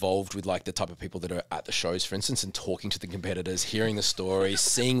getting them involved with like the type of people that are at the shows, for instance, and talking to the competitors, hearing the stories,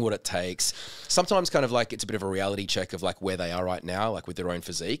 seeing what it takes. Sometimes kind of like it's a bit of a reality check of like where they are right now, like with their own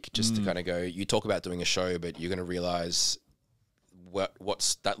physique, just to kind of go, you talk about doing a show, but you're going to realize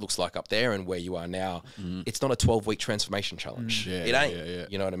what's that looks like up there and where you are now. It's not a 12-week transformation challenge. It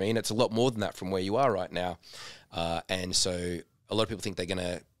ain't. You know what I mean? It's a lot more than that from where you are right now. And so a lot of people think they're going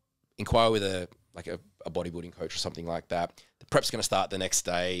to inquire with a bodybuilding coach or something like that. The prep's going to start the next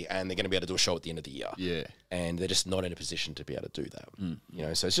day, and they're going to be able to do a show at the end of the year. Yeah, and they're just not in a position to be able to do that. You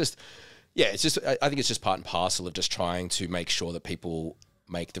know, so it's just, I think it's just part and parcel of just trying to make sure that people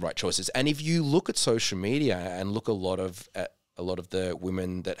make the right choices. And if you look at social media and look at a lot of the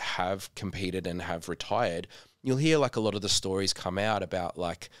women that have competed and have retired, you'll hear like a lot of the stories come out about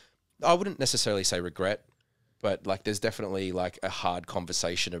like, I wouldn't necessarily say regret, but like there's definitely like a hard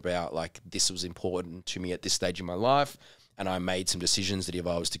conversation about like, this was important to me at this stage in my life, and I made some decisions that if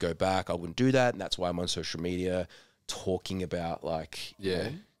I was to go back, I wouldn't do that. And that's why I'm on social media talking about like,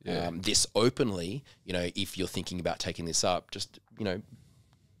 this openly. You know, if you're thinking about taking this up, just, you know,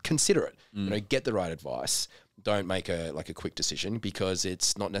 consider it. You know, get the right advice. Don't make a quick decision, because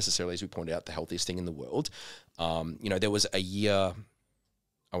it's not necessarily, as we pointed out, the healthiest thing in the world. You know, there was a year,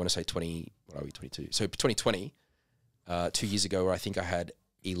 I want to say 22. So 2020, 2 years ago, where I think I had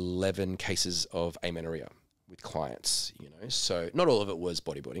 11 cases of amenorrhea with clients, you know. So not all of it was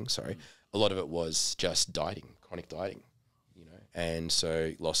bodybuilding, sorry. A lot of it was just dieting, chronic dieting, you know. And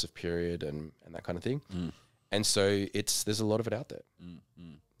so loss of period and that kind of thing. And so there's a lot of it out there.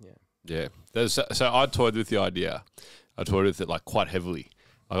 Yeah. So I toyed with the idea. I toyed with it like quite heavily.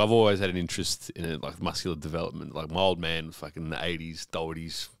 Like I've always had an interest in it, like muscular development. Like my old man was like in the 80s,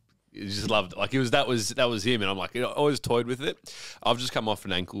 90s. He just loved it. Like that was him. And I'm like, you know, I always toyed with it. I've just come off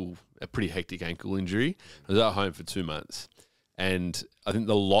a pretty hectic ankle injury. I was at home for 2 months. And I think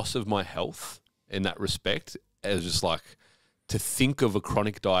the loss of my health in that respect is just like, to think of a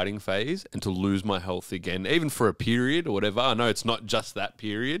chronic dieting phase and to lose my health again, even for a period or whatever. I know it's not just that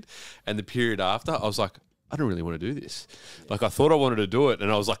period. And the period after, I was like, I don't really want to do this. Like I thought I wanted to do it, and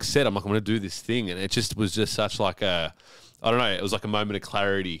I was like I'm like, I'm going to do this thing. And it just was just such like I don't know, it was like a moment of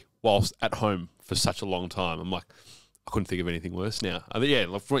clarity whilst at home for such a long time. I'm like, I couldn't think of anything worse now. I think, yeah,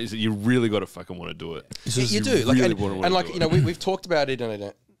 like, you really got to fucking want to do it. You do. Like, and like, you know, we've talked about it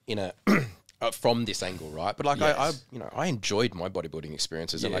in a from this angle, right? But like, Yes. I enjoyed my bodybuilding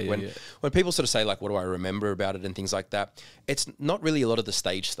experiences, and Yeah, like yeah, when people sort of say like, what do I remember about it and things like that, it's not really a lot of the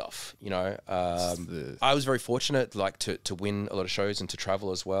stage stuff, you know. I was very fortunate, like to win a lot of shows and to travel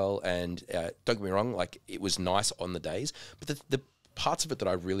as well. And don't get me wrong, like it was nice on the days, but the parts of it that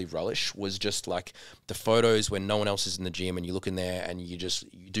I really relish was just like the photos when no one else is in the gym and you look in there and you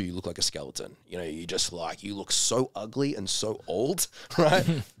look like a skeleton. You know, you look so ugly and so old, right?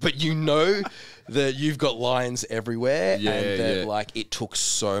 But you know that you've got lines everywhere and that like it took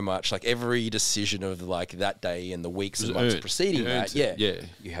so much, like every decision of like that day and the weeks and months preceding that,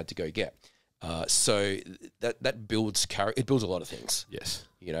 you had to go get. So that builds it builds a lot of things. Yes.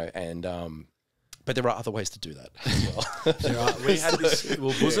 You know, and but there are other ways to do that as well. We had this.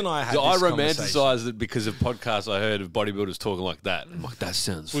 Well, Buzz and I had. I this conversation. romanticized it because of podcasts I heard of bodybuilders talking like that. I'm like, that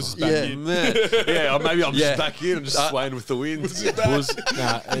sounds fun. Yeah. Yeah, or maybe I'm just back in. I'm just swaying with the wind.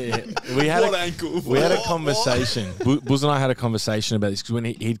 We had ankle? We had a conversation. Buzz and I had a conversation about this because when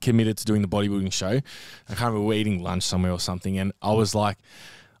he'd committed to doing the bodybuilding show, I can't remember, we were eating lunch somewhere or something, and I was like.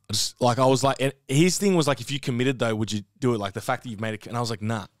 And his thing was like, if you committed though, would you do it? Like the fact that you've made it, and I was like,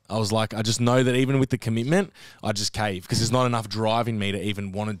 nah. I was like, I just know that even with the commitment, I just cave because there's not enough drive in me to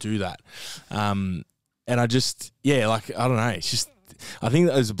even want to do that. And I just, like, I don't know. It's just, I think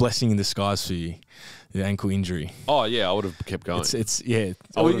that was a blessing in disguise for you, the ankle injury. Oh yeah, I would have kept going.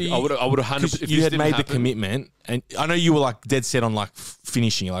 I would have 100%. You had made the commitment, and I know you were like dead set on like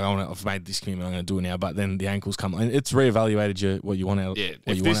finishing. Like I've made this commitment, I'm going to do it now. But then the ankles come, and it's reevaluated what you want out. Yeah,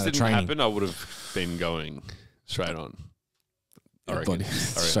 what if you this want out of didn't training. happen, I would have been going straight on. I reckon.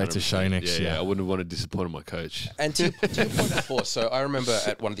 Straight to show next year. Yeah, I wouldn't want to disappoint my coach. And to your point before, so I remember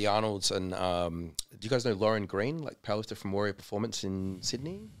at one of the Arnolds, and do you guys know Lauren Green, like powerlifter from Warrior Performance in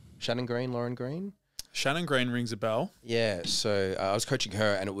Sydney? Shannon Green, Lauren Green? Shannon Green rings a bell. Yeah, so I was coaching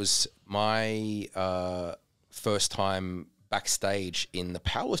her, and it was my first time backstage in the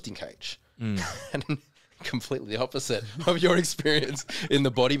powerlifting cage. And completely the opposite of your experience in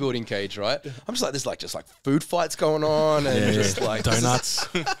the bodybuilding cage, right? I'm just like, there's like just like food fights going on and just like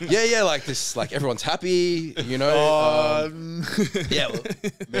donuts. Like this, like everyone's happy, you know.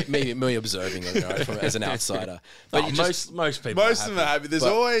 Me observing it, right, as an outsider. But most people. Most of them are happy. There's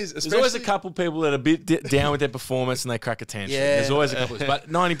always a couple people that are a bit down with their performance and they crack a tantrum. Yeah. There's always a couple,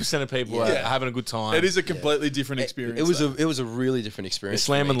 but 90% of people are having a good time. It is a completely different experience. It was a really different experience.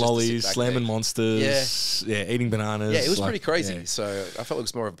 Slamming lollies, slamming monsters. Yeah, eating bananas. Yeah, it was pretty crazy. Yeah. So I felt it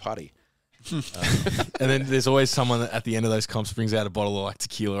was more of a party. And then there's always someone that at the end of those comps brings out a bottle of like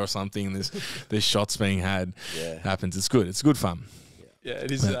tequila or something, and there's shots being had. Yeah, happens. It's good. It's good fun. Yeah,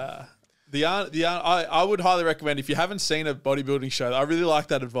 it is. I would highly recommend, if you haven't seen a bodybuilding show, I really like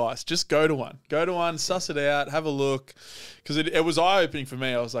that advice. Just go to one. Go to one, suss it out, have a look. Because it was eye-opening for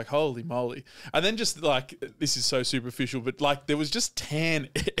me. I was like, holy moly. And then just like, this is so superficial, but like there was just tan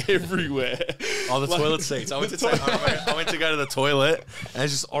everywhere. Oh, the toilet seats. I went to go to the toilet and there's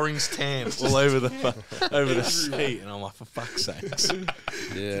just orange tan all over the seat. And I'm like, for fuck's sakes. It's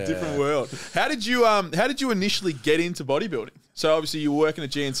a different world. How did you initially get into bodybuilding? So obviously you were working at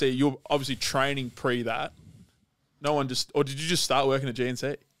GNC. You were obviously training pre that. Or did you just start working at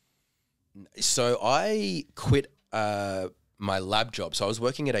GNC? So I quit my lab job. So I was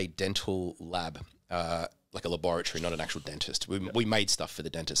working at a dental lab, like a laboratory, not an actual dentist. We made stuff for the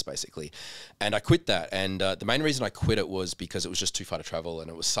dentist basically. And I quit that. And the main reason I quit it was because it was just too far to travel and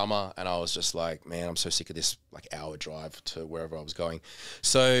it was summer. And I was just like, man, I'm so sick of this like hour drive to wherever I was going.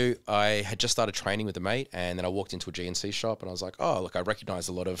 So I had just started training with a mate, and then I walked into a GNC shop and I was like, oh, look, I recognize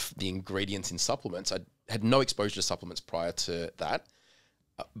a lot of the ingredients in supplements. I had no exposure to supplements prior to that,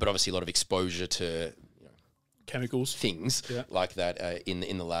 but obviously a lot of exposure to chemicals, things like that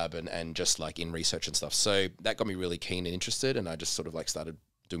in the lab and just like in research and stuff. So that got me really keen and interested, and I just sort of like started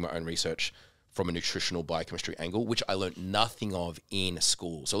doing my own research from a nutritional biochemistry angle, which I learned nothing of in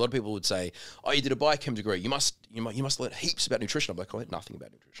school. So a lot of people would say, "Oh, you did a biochem degree. You must learn heaps about nutrition." I'm like, I learned nothing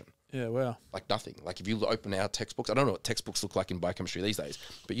about nutrition. Yeah, wow. Like nothing. Like if you open our textbooks, I don't know what textbooks look like in biochemistry these days,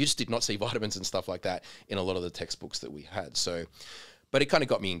 but you just did not see vitamins and stuff like that in a lot of the textbooks that we had. So. But it kind of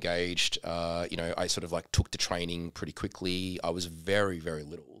got me engaged. I sort of like took to training pretty quickly. I was very, very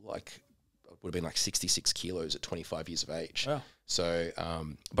little. Like, I would have been like 66 kilos at 25 years of age. Wow. So,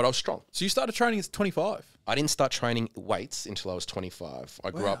 but I was strong. So you started training at 25? I didn't start training weights until I was 25.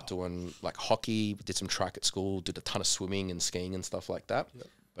 I grew up doing like hockey, did some track at school, did a ton of swimming and skiing and stuff like that. Yep.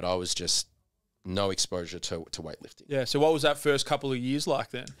 But I was just no exposure to weightlifting. Yeah. So what was that first couple of years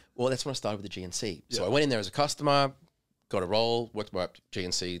like then? Well, that's when I started with the GNC. So I went in there as a customer, got a role, worked my way up to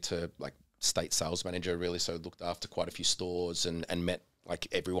GNC to like state sales manager, really. So looked after quite a few stores and met like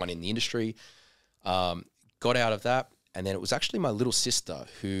everyone in the industry. Got out of that. And then it was actually my little sister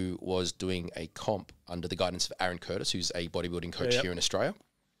who was doing a comp under the guidance of Aaron Curtis, who's a bodybuilding coach here in Australia.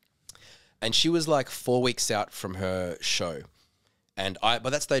 And she was like 4 weeks out from her show. And by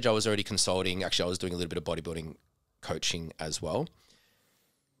that stage, I was already consulting. Actually, I was doing a little bit of bodybuilding coaching as well.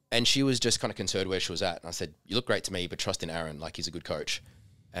 And she was just kind of concerned where she was at. And I said, you look great to me, but trust in Aaron, like he's a good coach.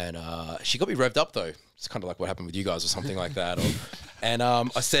 And she got me revved up though. It's kind of like what happened with you guys or something like that. And I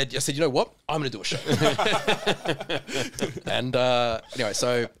said, you know what? I'm going to do a show. And anyway,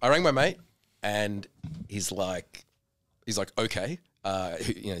 so I rang my mate, and he's like, okay.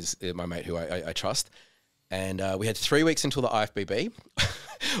 He's my mate who I trust. And we had 3 weeks until the IFBB,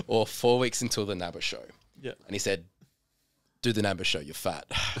 or 4 weeks until the NABBA show. Yeah. And he said, do the NABBA show, you're fat.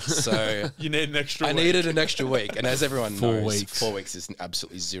 So you need an extra week. I needed an extra week. And as everyone knows, 4 weeks is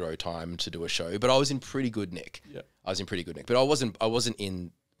absolutely zero time to do a show. But I was in pretty good nick. Yeah. I was in pretty good nick. But I wasn't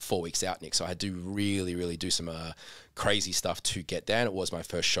in 4 weeks out nick. So I had to really, really do some crazy stuff to get down. It was my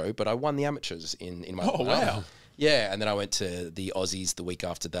first show, but I won the amateurs in my wow. Yeah. And then I went to the Aussies the week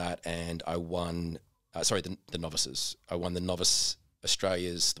after that, and I won the novices. I won the novice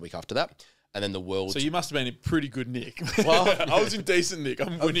Australias the week after that. And then the world. So you must have been in pretty good nick. Well, I was in decent nick.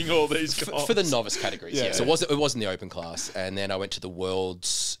 I'm winning all these comps. For the novice categories, yeah. So it wasn't the open class. And then I went to the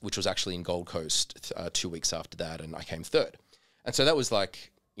Worlds, which was actually in Gold Coast 2 weeks after that, and I came third. And so that was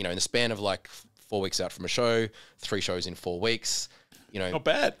like, in the span of like 4 weeks out from a show, 3 shows in 4 weeks. Not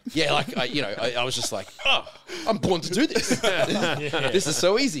bad. Yeah, like I was just like, oh, I'm born to do this. This is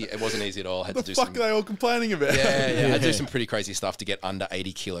so easy. It wasn't easy at all. I had to do the fuck are they all complaining about? Yeah. I had to do some pretty crazy stuff to get under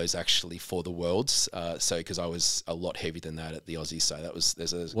 80 kilos actually for the Worlds. So because I was a lot heavier than that at the Aussies. So that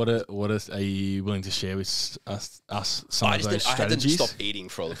was What are you willing to share with us some of those strategies? I had to stop eating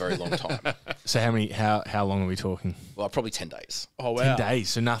for a very long time. So how long are we talking? Well, probably 10 days. Oh wow, 10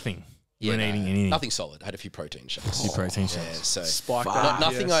 days. So nothing. Yeah, weren't eating anything. Nothing solid. I had a few protein shakes. Yeah, so spike.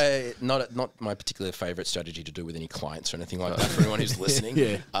 Nothing. Yes. Not my particular favorite strategy to do with any clients or anything like that for anyone who's listening.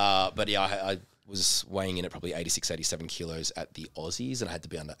 But yeah, I was weighing in at probably 86, 87 kilos at the Aussies, and I had to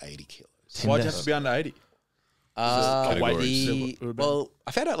be under 80 kilos. Why'd you have to be under 80? Well,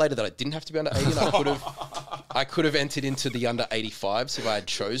 I found out later that I didn't have to be under 80, and I could have entered into the under 85s if I had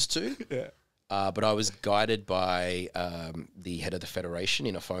chose to. Yeah. But I was guided by the head of the federation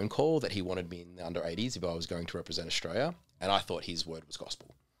in a phone call that he wanted me in the under 80s if I was going to represent Australia, and I thought his word was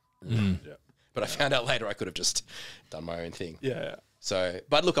gospel. Yeah. But I found out later I could have just done my own thing. Yeah. So,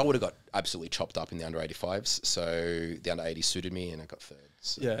 but look, I would have got absolutely chopped up in the under 85s. So the under 80s suited me, and I got third.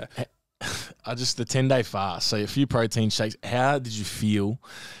 So. Yeah. The 10-day fast. So a few protein shakes. How did you feel?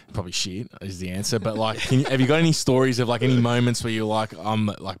 Probably shit is the answer. But like, have you got any stories of like any moments where you're like, I'm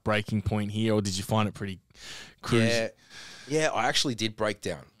at like breaking point here, or did you find it pretty cruisy? Yeah, I actually did break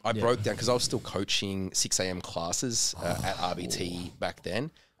down. I broke down because I was still coaching 6 a.m. classes at RBT back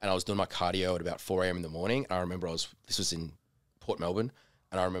then, and I was doing my cardio at about 4 a.m. in the morning. And I remember this was in Port Melbourne,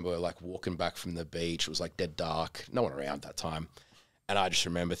 and I remember like walking back from the beach. It was like dead dark, no one around at that time. And I just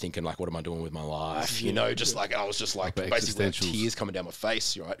remember thinking, like, what am I doing with my life? Like, I was just like, basically like tears coming down my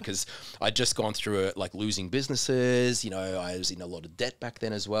face, right? Because I'd just gone through it, like losing businesses. I was in a lot of debt back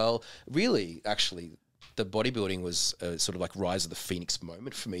then as well. Really, actually, the bodybuilding was a sort of like rise of the phoenix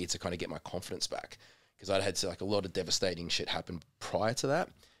moment for me to kind of get my confidence back. Because I'd had like a lot of devastating shit happen prior to that.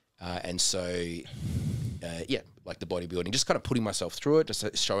 And so, like the bodybuilding, just kind of putting myself through it,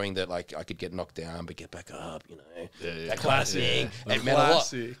 just showing that like I could get knocked down but get back up, that classic. It meant a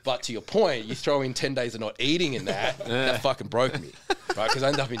lot. But to your point, you throw in 10 days of not eating in that fucking broke me, right? Because I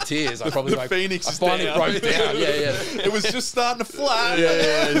ended up in tears. I probably finally broke down. Yeah. It was just starting to flat.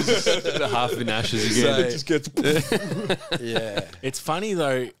 The half in ashes again. So it just gets. It's funny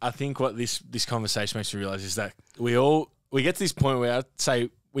though. I think what this conversation makes me realize is that we get to this point where I'd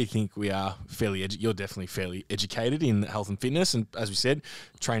say we think we are fairly you're definitely fairly educated in health and fitness, and as we said,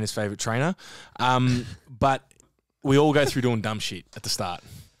 trainer's favourite trainer. But we all go through doing dumb shit at the start.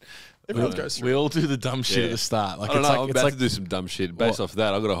 Everyone goes through. We all do the dumb shit at the start. Like, I don't know. I'm about to do some dumb shit. Based off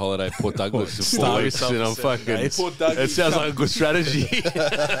that, I've got a holiday at Port Douglas in 4 weeks, and I'm fucking. It sounds like a good strategy.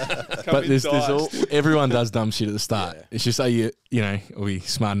 But everyone does dumb shit at the start. Yeah. It's just are we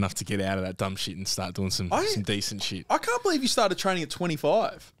smart enough to get out of that dumb shit and start doing some decent shit. I can't believe you started training at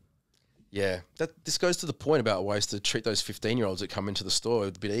 25. Yeah, this goes to the point about ways to treat those 15-year-olds that come into the store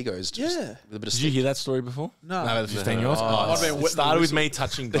with a bit of egos. With a bit of Did you hear that story before? No. About the 15-year-olds? It started with me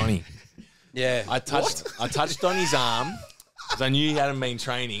touching Donnie. Yeah. I touched Donnie's arm because I knew he hadn't been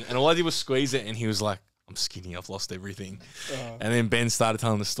training, and all I did was squeeze it, and he was like, I'm skinny. I've lost everything. And then Ben started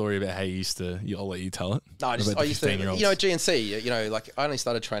telling the story about how you used to. I'll let you tell it. No, I used to, GNC. Like I only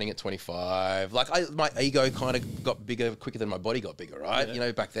started training at 25. Like my ego kind of got bigger quicker than my body got bigger, right?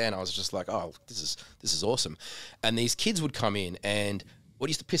 Yeah. Back then I was just like, oh, this is awesome. And these kids would come in, and what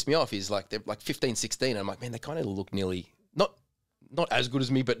used to piss me off is like they're like 15, 16. And I'm like, man, they kind of look nearly not as good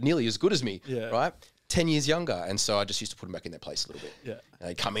as me, but nearly as good as me, right? 10 years younger. And so I just used to put them back in their place a little bit. Yeah. And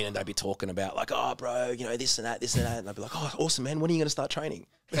they'd come in and they'd be talking about like, oh, bro, this and that. And I'd be like, oh, awesome, man. When are you going to start training?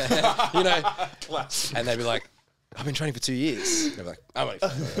 And they'd be like, I've been training for 2 years. And they'd be like, I'm only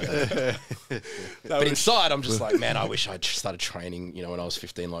But inside, I'm just like, man, I wish I'd started training, when I was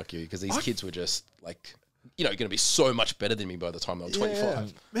 15 like you, because these kids were just like, going to be so much better than me by the time I'm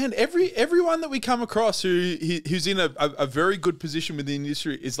 25. Man, everyone that we come across who's in a very good position within the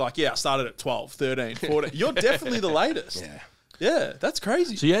industry is like, I started at 12, 13, 14. You're definitely the latest. Yeah. Yeah, that's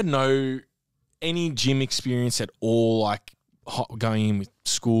crazy. So you had any gym experience at all, like going in with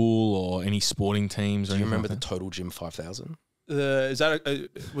school or any sporting teams? Do you remember the Total Gym 5000? Is that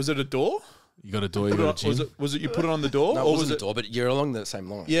was it a door? You got a door, you got a gym? Was it you put it on the door? No, it wasn't a door, but you're along the same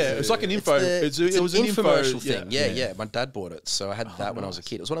line. Yeah, it was like an info. It was an infomercial thing. Yeah. My dad bought it, so I had that when I was a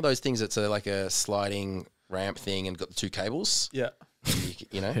kid. It was one of those things that's like a sliding ramp thing and got the 2 cables. Yeah.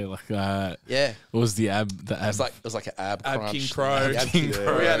 Yeah, like that. Yeah. What was the ab? It was like an ab crunch. King Pro. Ab King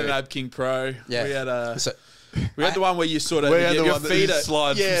Pro. We had an Ab King Pro. Yeah. We had the one where you sort of your feet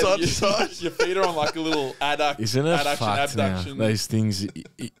slide from side to side. Your feet are on like a little adduction. Isn't it fucked now? Those things,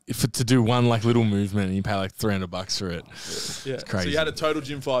 to do one like little movement, and you pay like $300 for it. Yeah, it's crazy. So you had a Total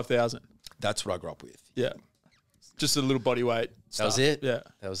Gym 5000. That's what I grew up with. Yeah, just a little body weight. That was it. Yeah,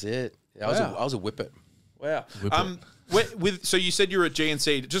 that was it. Yeah, I was a whippet. Wow. So you said you were at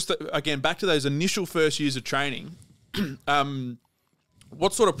GNC. Just again, back to those initial first years of training.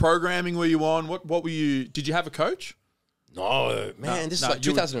 What sort of programming were you on? What were you? Did you have a coach? No, man. This is like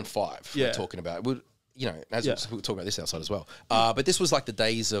 2005. Yeah. We're talking about. We'll talk about this outside as well. But this was like the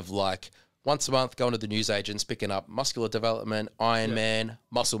days of like once a month going to the newsagents, picking up muscular development, Ironman,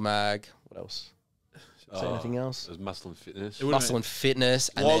 Muscle Mag. What else? Is there anything else? There's Muscle and Fitness. Muscle and Fitness.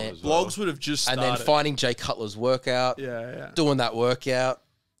 Blogs would have just started. And then finding Jay Cutler's workout. Yeah. Doing that workout.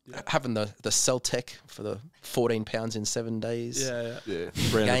 Yeah. Having the Cell Tech for the 14 pounds in 7 days. Yeah.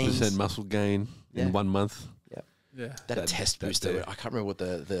 300% muscle gain in 1 month. Yeah. That test booster. I can't remember what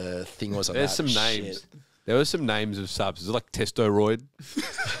the thing was on There's that. some names. There were some names of subs. It was like Testoroid.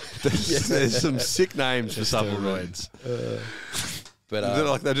 There's some sick names for supplements.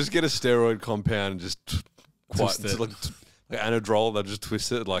 But they just get a steroid compound and just like Anadrol, they just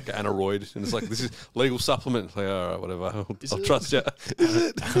twist it like Anaroid, and it's like, this is legal supplement. Like, all right, whatever, I'll trust you.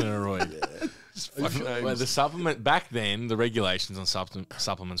 Anaroid. Well, the supplement back then, the regulations on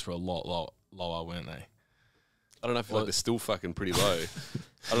supplements were a lot lower, weren't they? I don't know. I feel like they're still fucking pretty low.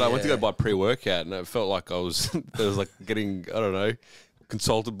 I don't know. I went to go buy pre-workout, and it felt like I was like getting, I don't know,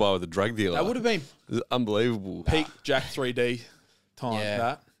 consulted by the drug dealer. That would have been it was unbelievable. Peak Jack 3D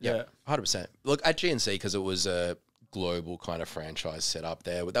time. Yeah, 100%. Look, at GNC, because it was a global kind of franchise set up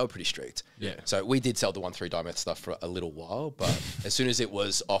there, they were pretty strict. Yeah. So we did sell the 1,3-dimethyl stuff for a little while, but as soon as it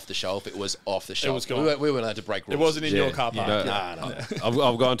was off the shelf, it was off the shelf. was gone. We weren't allowed to break rules. It wasn't in your car park. No.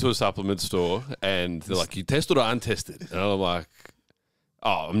 I've gone to a supplement store, and they're like, you tested or untested? And I'm like,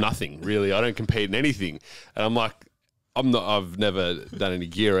 oh, I'm nothing, really. I don't compete in anything. And I'm like, I've never done any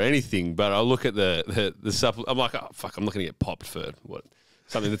gear or anything, but I look at the supplement. I'm like, oh, fuck, I'm not going to get popped for what?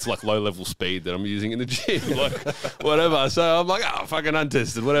 Something that's like low level speed that I'm using in the gym, like whatever. So I'm like, oh, fucking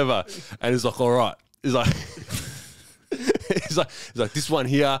untested, whatever. And he's like, all right. He's like, he's like, this one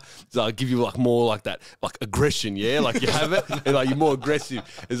here, I'll give you like more like that, like aggression, yeah? Like you have it, and like you're more aggressive.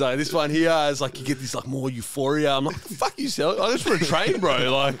 It's like, this one here is like, you get this like more euphoria. I'm like, fuck you, Sal. I just want to train,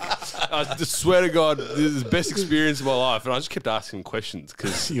 bro. Like, I just swear to God, this is the best experience of my life. And I just kept asking him questions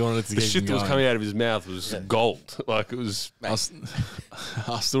because the shit that was coming out of his mouth was gold. Like it was. I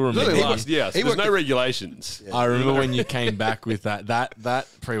still remember. There's no regulations. I remember when you came back with that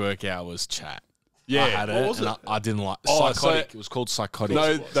pre-workout was chat. Yeah, I had it, and I didn't like Psychotic. It was called Psychotic.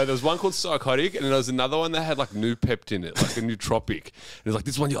 No, there was one called Psychotic, and then there was another one that had like Noopept in it, like a nootropic. And it's like,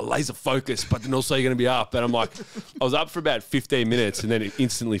 this one you're laser focused, but then also you're going to be up. And I'm like, I was up for about 15 minutes, and then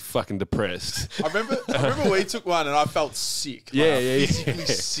instantly fucking depressed. I remember we took one, and I felt sick. Physically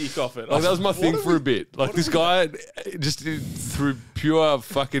sick off it. Like that was my thing for a bit. Like this guy, just through pure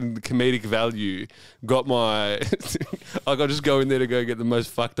fucking comedic value, got my. I got just go in there to go get the most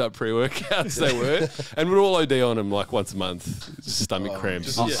fucked up pre-workouts they were. And we'd all OD on them like once a month. Just stomach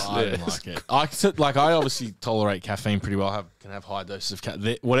cramps. I don't like it. I obviously tolerate caffeine pretty well. Can have high doses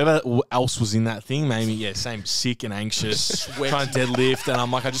of whatever else was in that thing made me same sick and anxious, trying to deadlift, and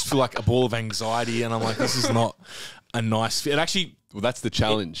I'm like, I just feel like a ball of anxiety, and I'm like, this is not a nice fit. It actually, well, that's the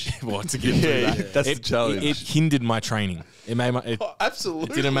challenge. To get through that. That's the challenge. It hindered my training. It made my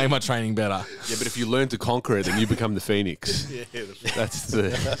Absolutely. It didn't make my training better. Yeah, but if you learn to conquer it, then you become the phoenix. That's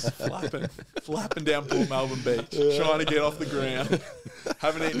the flapping down Port Melbourne Beach, trying to get off the ground.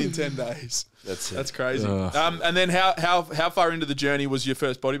 Haven't eaten in 10 days. That's crazy. And then how far into the journey was your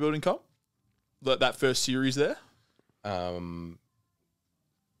first bodybuilding comp? That first series there?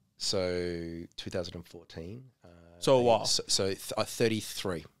 So 2014. So a while. So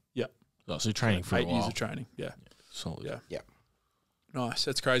 33. Yeah. So training for 8 a while. years of training. Yeah. Solid. Yeah. Nice.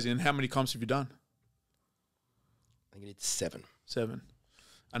 That's crazy. And how many comps have you done? I think I did 7. 7.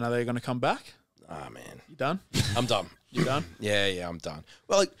 And are they going to come back? Ah, man. You done? I'm done. You done? Yeah, I'm done.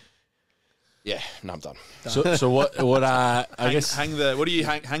 Well, I'm done. So what? I guess hang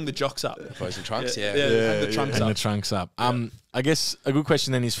the jocks up. Close the trunks. Hang the trunks hang up. the trunks up. I guess a good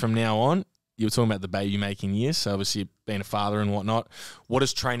question then is, from now on, you were talking about the baby making years. So obviously being a father and whatnot, what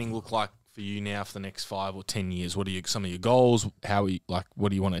does training look like for you now for the next 5 or 10 years? What are some of your goals? What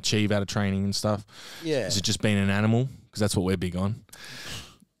do you want to achieve out of training and stuff? Yeah. Is it just being an animal? Because that's what we're big on.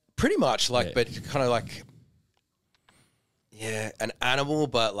 Pretty much, but kind of an animal,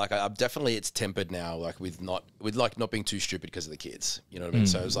 but I'm definitely, it's tempered now, with not being too stupid because of the kids. You know what I mean?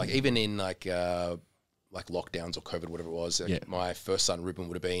 So it was even in lockdowns or COVID, whatever it was. My first son Ruben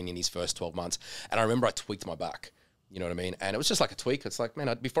would have been in his first 12 months, and I remember I tweaked my back. You know what I mean? And it was just like a tweak. It's like,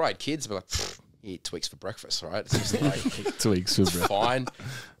 man, before I had kids, I'd be like, you eat tweaks for breakfast, right? It's just like tweaks for breakfast. Fine.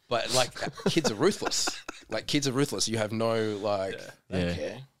 But kids are ruthless. Kids are ruthless. You have no they don't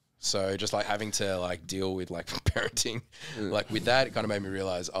care. So just having to deal with parenting, with that, it kind of made me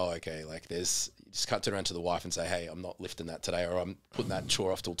realize, there's, you just can't turn around to the wife and say, hey, I'm not lifting that today, or I'm putting that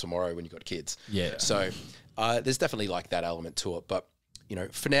chore off till tomorrow when you've got kids. Yeah. So there's definitely that element to it. But,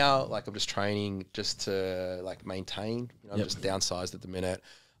 for now, I'm just training just to maintain, I'm just downsized at the minute.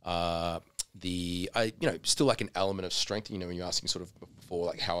 Still an element of strength, when you're asking sort of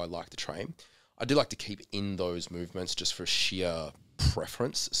before, how I like to train, I do like to keep in those movements just for sheer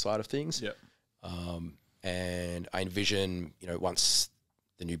preference side of things. Yep. And I envision, once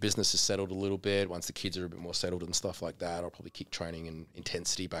the new business is settled a little bit, once the kids are a bit more settled and stuff like that, I'll probably keep training and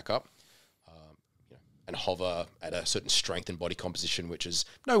intensity back up, and hover at a certain strength and body composition, which is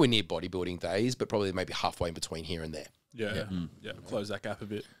nowhere near bodybuilding days, but probably maybe halfway in between here and there. Yeah. Close that gap a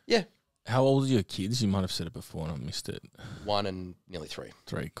bit. Yeah. How old are your kids? You might have said it before and I missed it. 1 and nearly 3.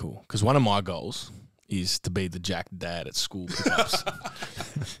 3, cool. Because one of my goals is to be the Jack dad at school pickups.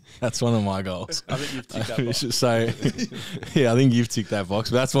 That's one of my goals. I think you've ticked that box. So, I think you've ticked that box.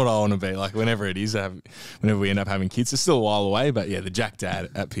 But that's what I want to be. Whenever it is, whenever we end up having kids, it's still a while away. But the Jack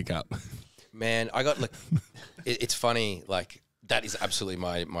dad at pickup. Man, I got it's funny. That is absolutely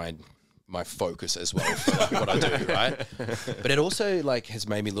my focus as well for what I do, right? But it also has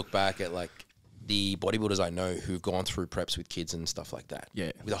made me look back at the bodybuilders I know who've gone through preps with kids and stuff like that.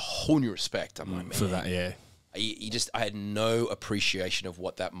 Yeah. With a whole new respect. I'm like, man. For that, yeah. I had no appreciation of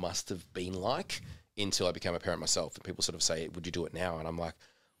what that must have been like until I became a parent myself. And people sort of say, would you do it now? And I'm like,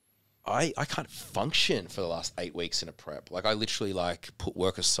 I can't function for the last 8 weeks in a prep. I literally put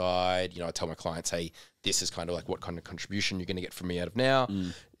work aside. I tell my clients, hey, this is kind of what kind of contribution you're going to get from me out of now.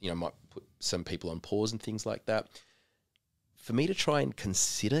 Might put some people on pause and things like that. For me to try and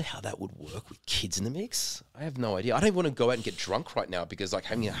consider how that would work with kids in the mix, I have no idea. I don't want to go out and get drunk right now because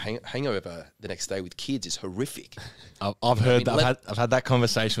having a hangover the next day with kids is horrific. I've had that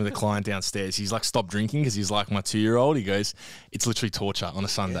conversation with a client downstairs. He's stop drinking because he's my 2-year-old. He goes, it's literally torture on a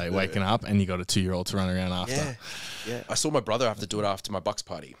Sunday, waking up and you got a 2-year-old to run around after. Yeah. I saw my brother have to do it after my Bucks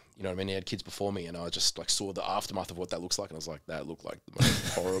party. You know what I mean? He had kids before me and I just saw the aftermath of what that looks like. And I was like, that looked like the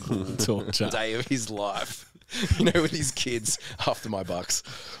most horrible torture day of his life, with his kids after my Bucks.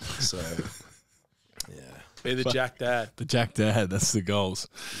 So, yeah. Be the Jack dad. The Jack dad, that's the goals.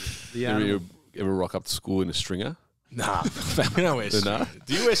 You ever rock up to school in a stringer? Nah, we don't wear stringers.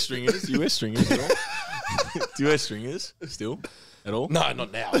 Do you wear stringers? Do you wear stringers at all? Do you wear stringers still? At all? No,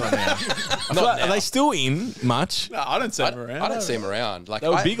 not now. Are they still in much? No, I don't see them around. I don't see them around. They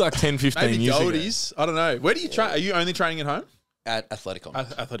were big 10, 15 years ago. I don't know. Where do you train? Are you only training at home? At Athleticon.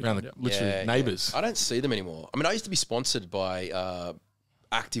 Around literally neighbours. I don't see them anymore. I mean, I used to be sponsored by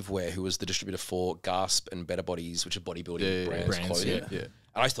Activewear, who was the distributor for Gasp and Better Bodies, which are bodybuilding brands clothing. Yeah. And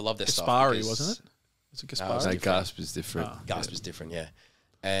I used to love their stuff. Gaspari, wasn't it? It's a Gaspari. Gasp is different. Gasp is different, yeah.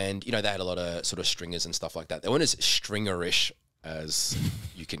 And, you know, they had a lot of sort of stringers and stuff like that. They weren't as stringerish as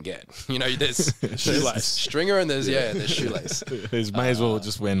you can get. You know, there's stringer and there's shoelace. There's may as well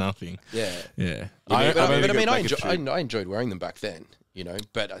just wear nothing. Yeah. Yeah. I enjoyed wearing them back then, you know,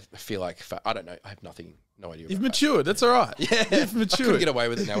 but I feel like, I don't know, I have no idea. You've matured. That's all right. Yeah. You've I matured. couldn't get away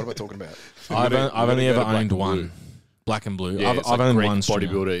with it now. What am I talking about? I've only ever owned one. Black and blue. Yeah, I've owned one stringer.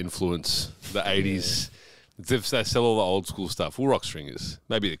 bodybuilder influence, the 80s. They sell all the old school stuff. We'll rock stringers.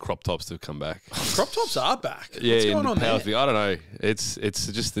 Maybe the crop tops have come back. Crop tops are back. Yeah, What's going on there? I don't know. It's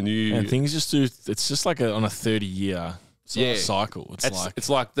just the new. And things just do. It's just like on a 30-year cycle. It's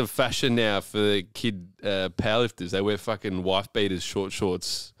like the fashion now for the kid powerlifters. They wear fucking wife beaters, short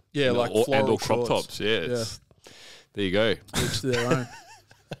shorts. Yeah, like floral crop shorts. tops. Yeah. There you go. Each to their own.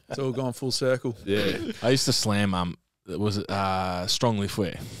 It's all gone full circle. Yeah. I used to slam was strong lift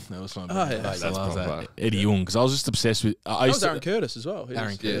wear. That was my That's that. Eddie Young, because I was just obsessed with. That was Aaron Curtis as well.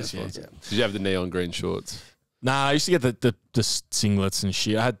 Aaron Curtis, yeah. Did you have the neon green shorts? Nah, I used to get the singlets and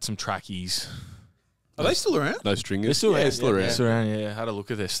shit. I had some trackies. Are they still around? No stringers? They're still around. Still around. Still around, yeah. I had a look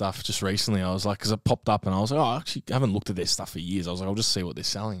at their stuff just recently. I was like, because I popped up and I was like, I actually haven't looked at their stuff for years. I was like, I'll just see what they're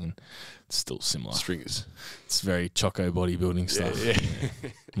selling, and it's still similar. Stringers. It's very choco bodybuilding stuff. Yeah.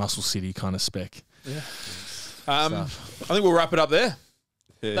 Muscle City kind of spec. Yeah. I think we'll wrap it up there.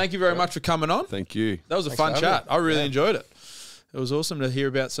 Yeah. Thank you very much for coming on. Thank you. That was a fun chat. I really enjoyed it. It was awesome to hear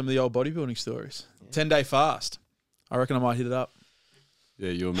about some of the old bodybuilding stories. 10-day fast. I reckon I might hit it up.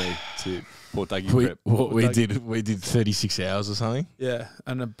 Yeah, you and me too. Port Dougie prep. We did 36 hours or something. Yeah,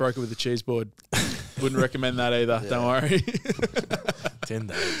 and I broke it with the cheese board. Wouldn't recommend that either. Don't worry. 10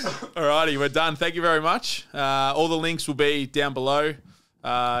 days. Alrighty, we're done. Thank you very much. All the links will be down below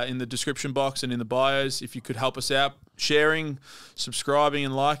in the description box and in the bios. If you could help us out, sharing, subscribing,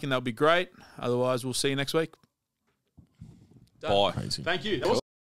 and liking, that would be great. Otherwise, we'll see you next week. Bye. Crazy. Thank you. That was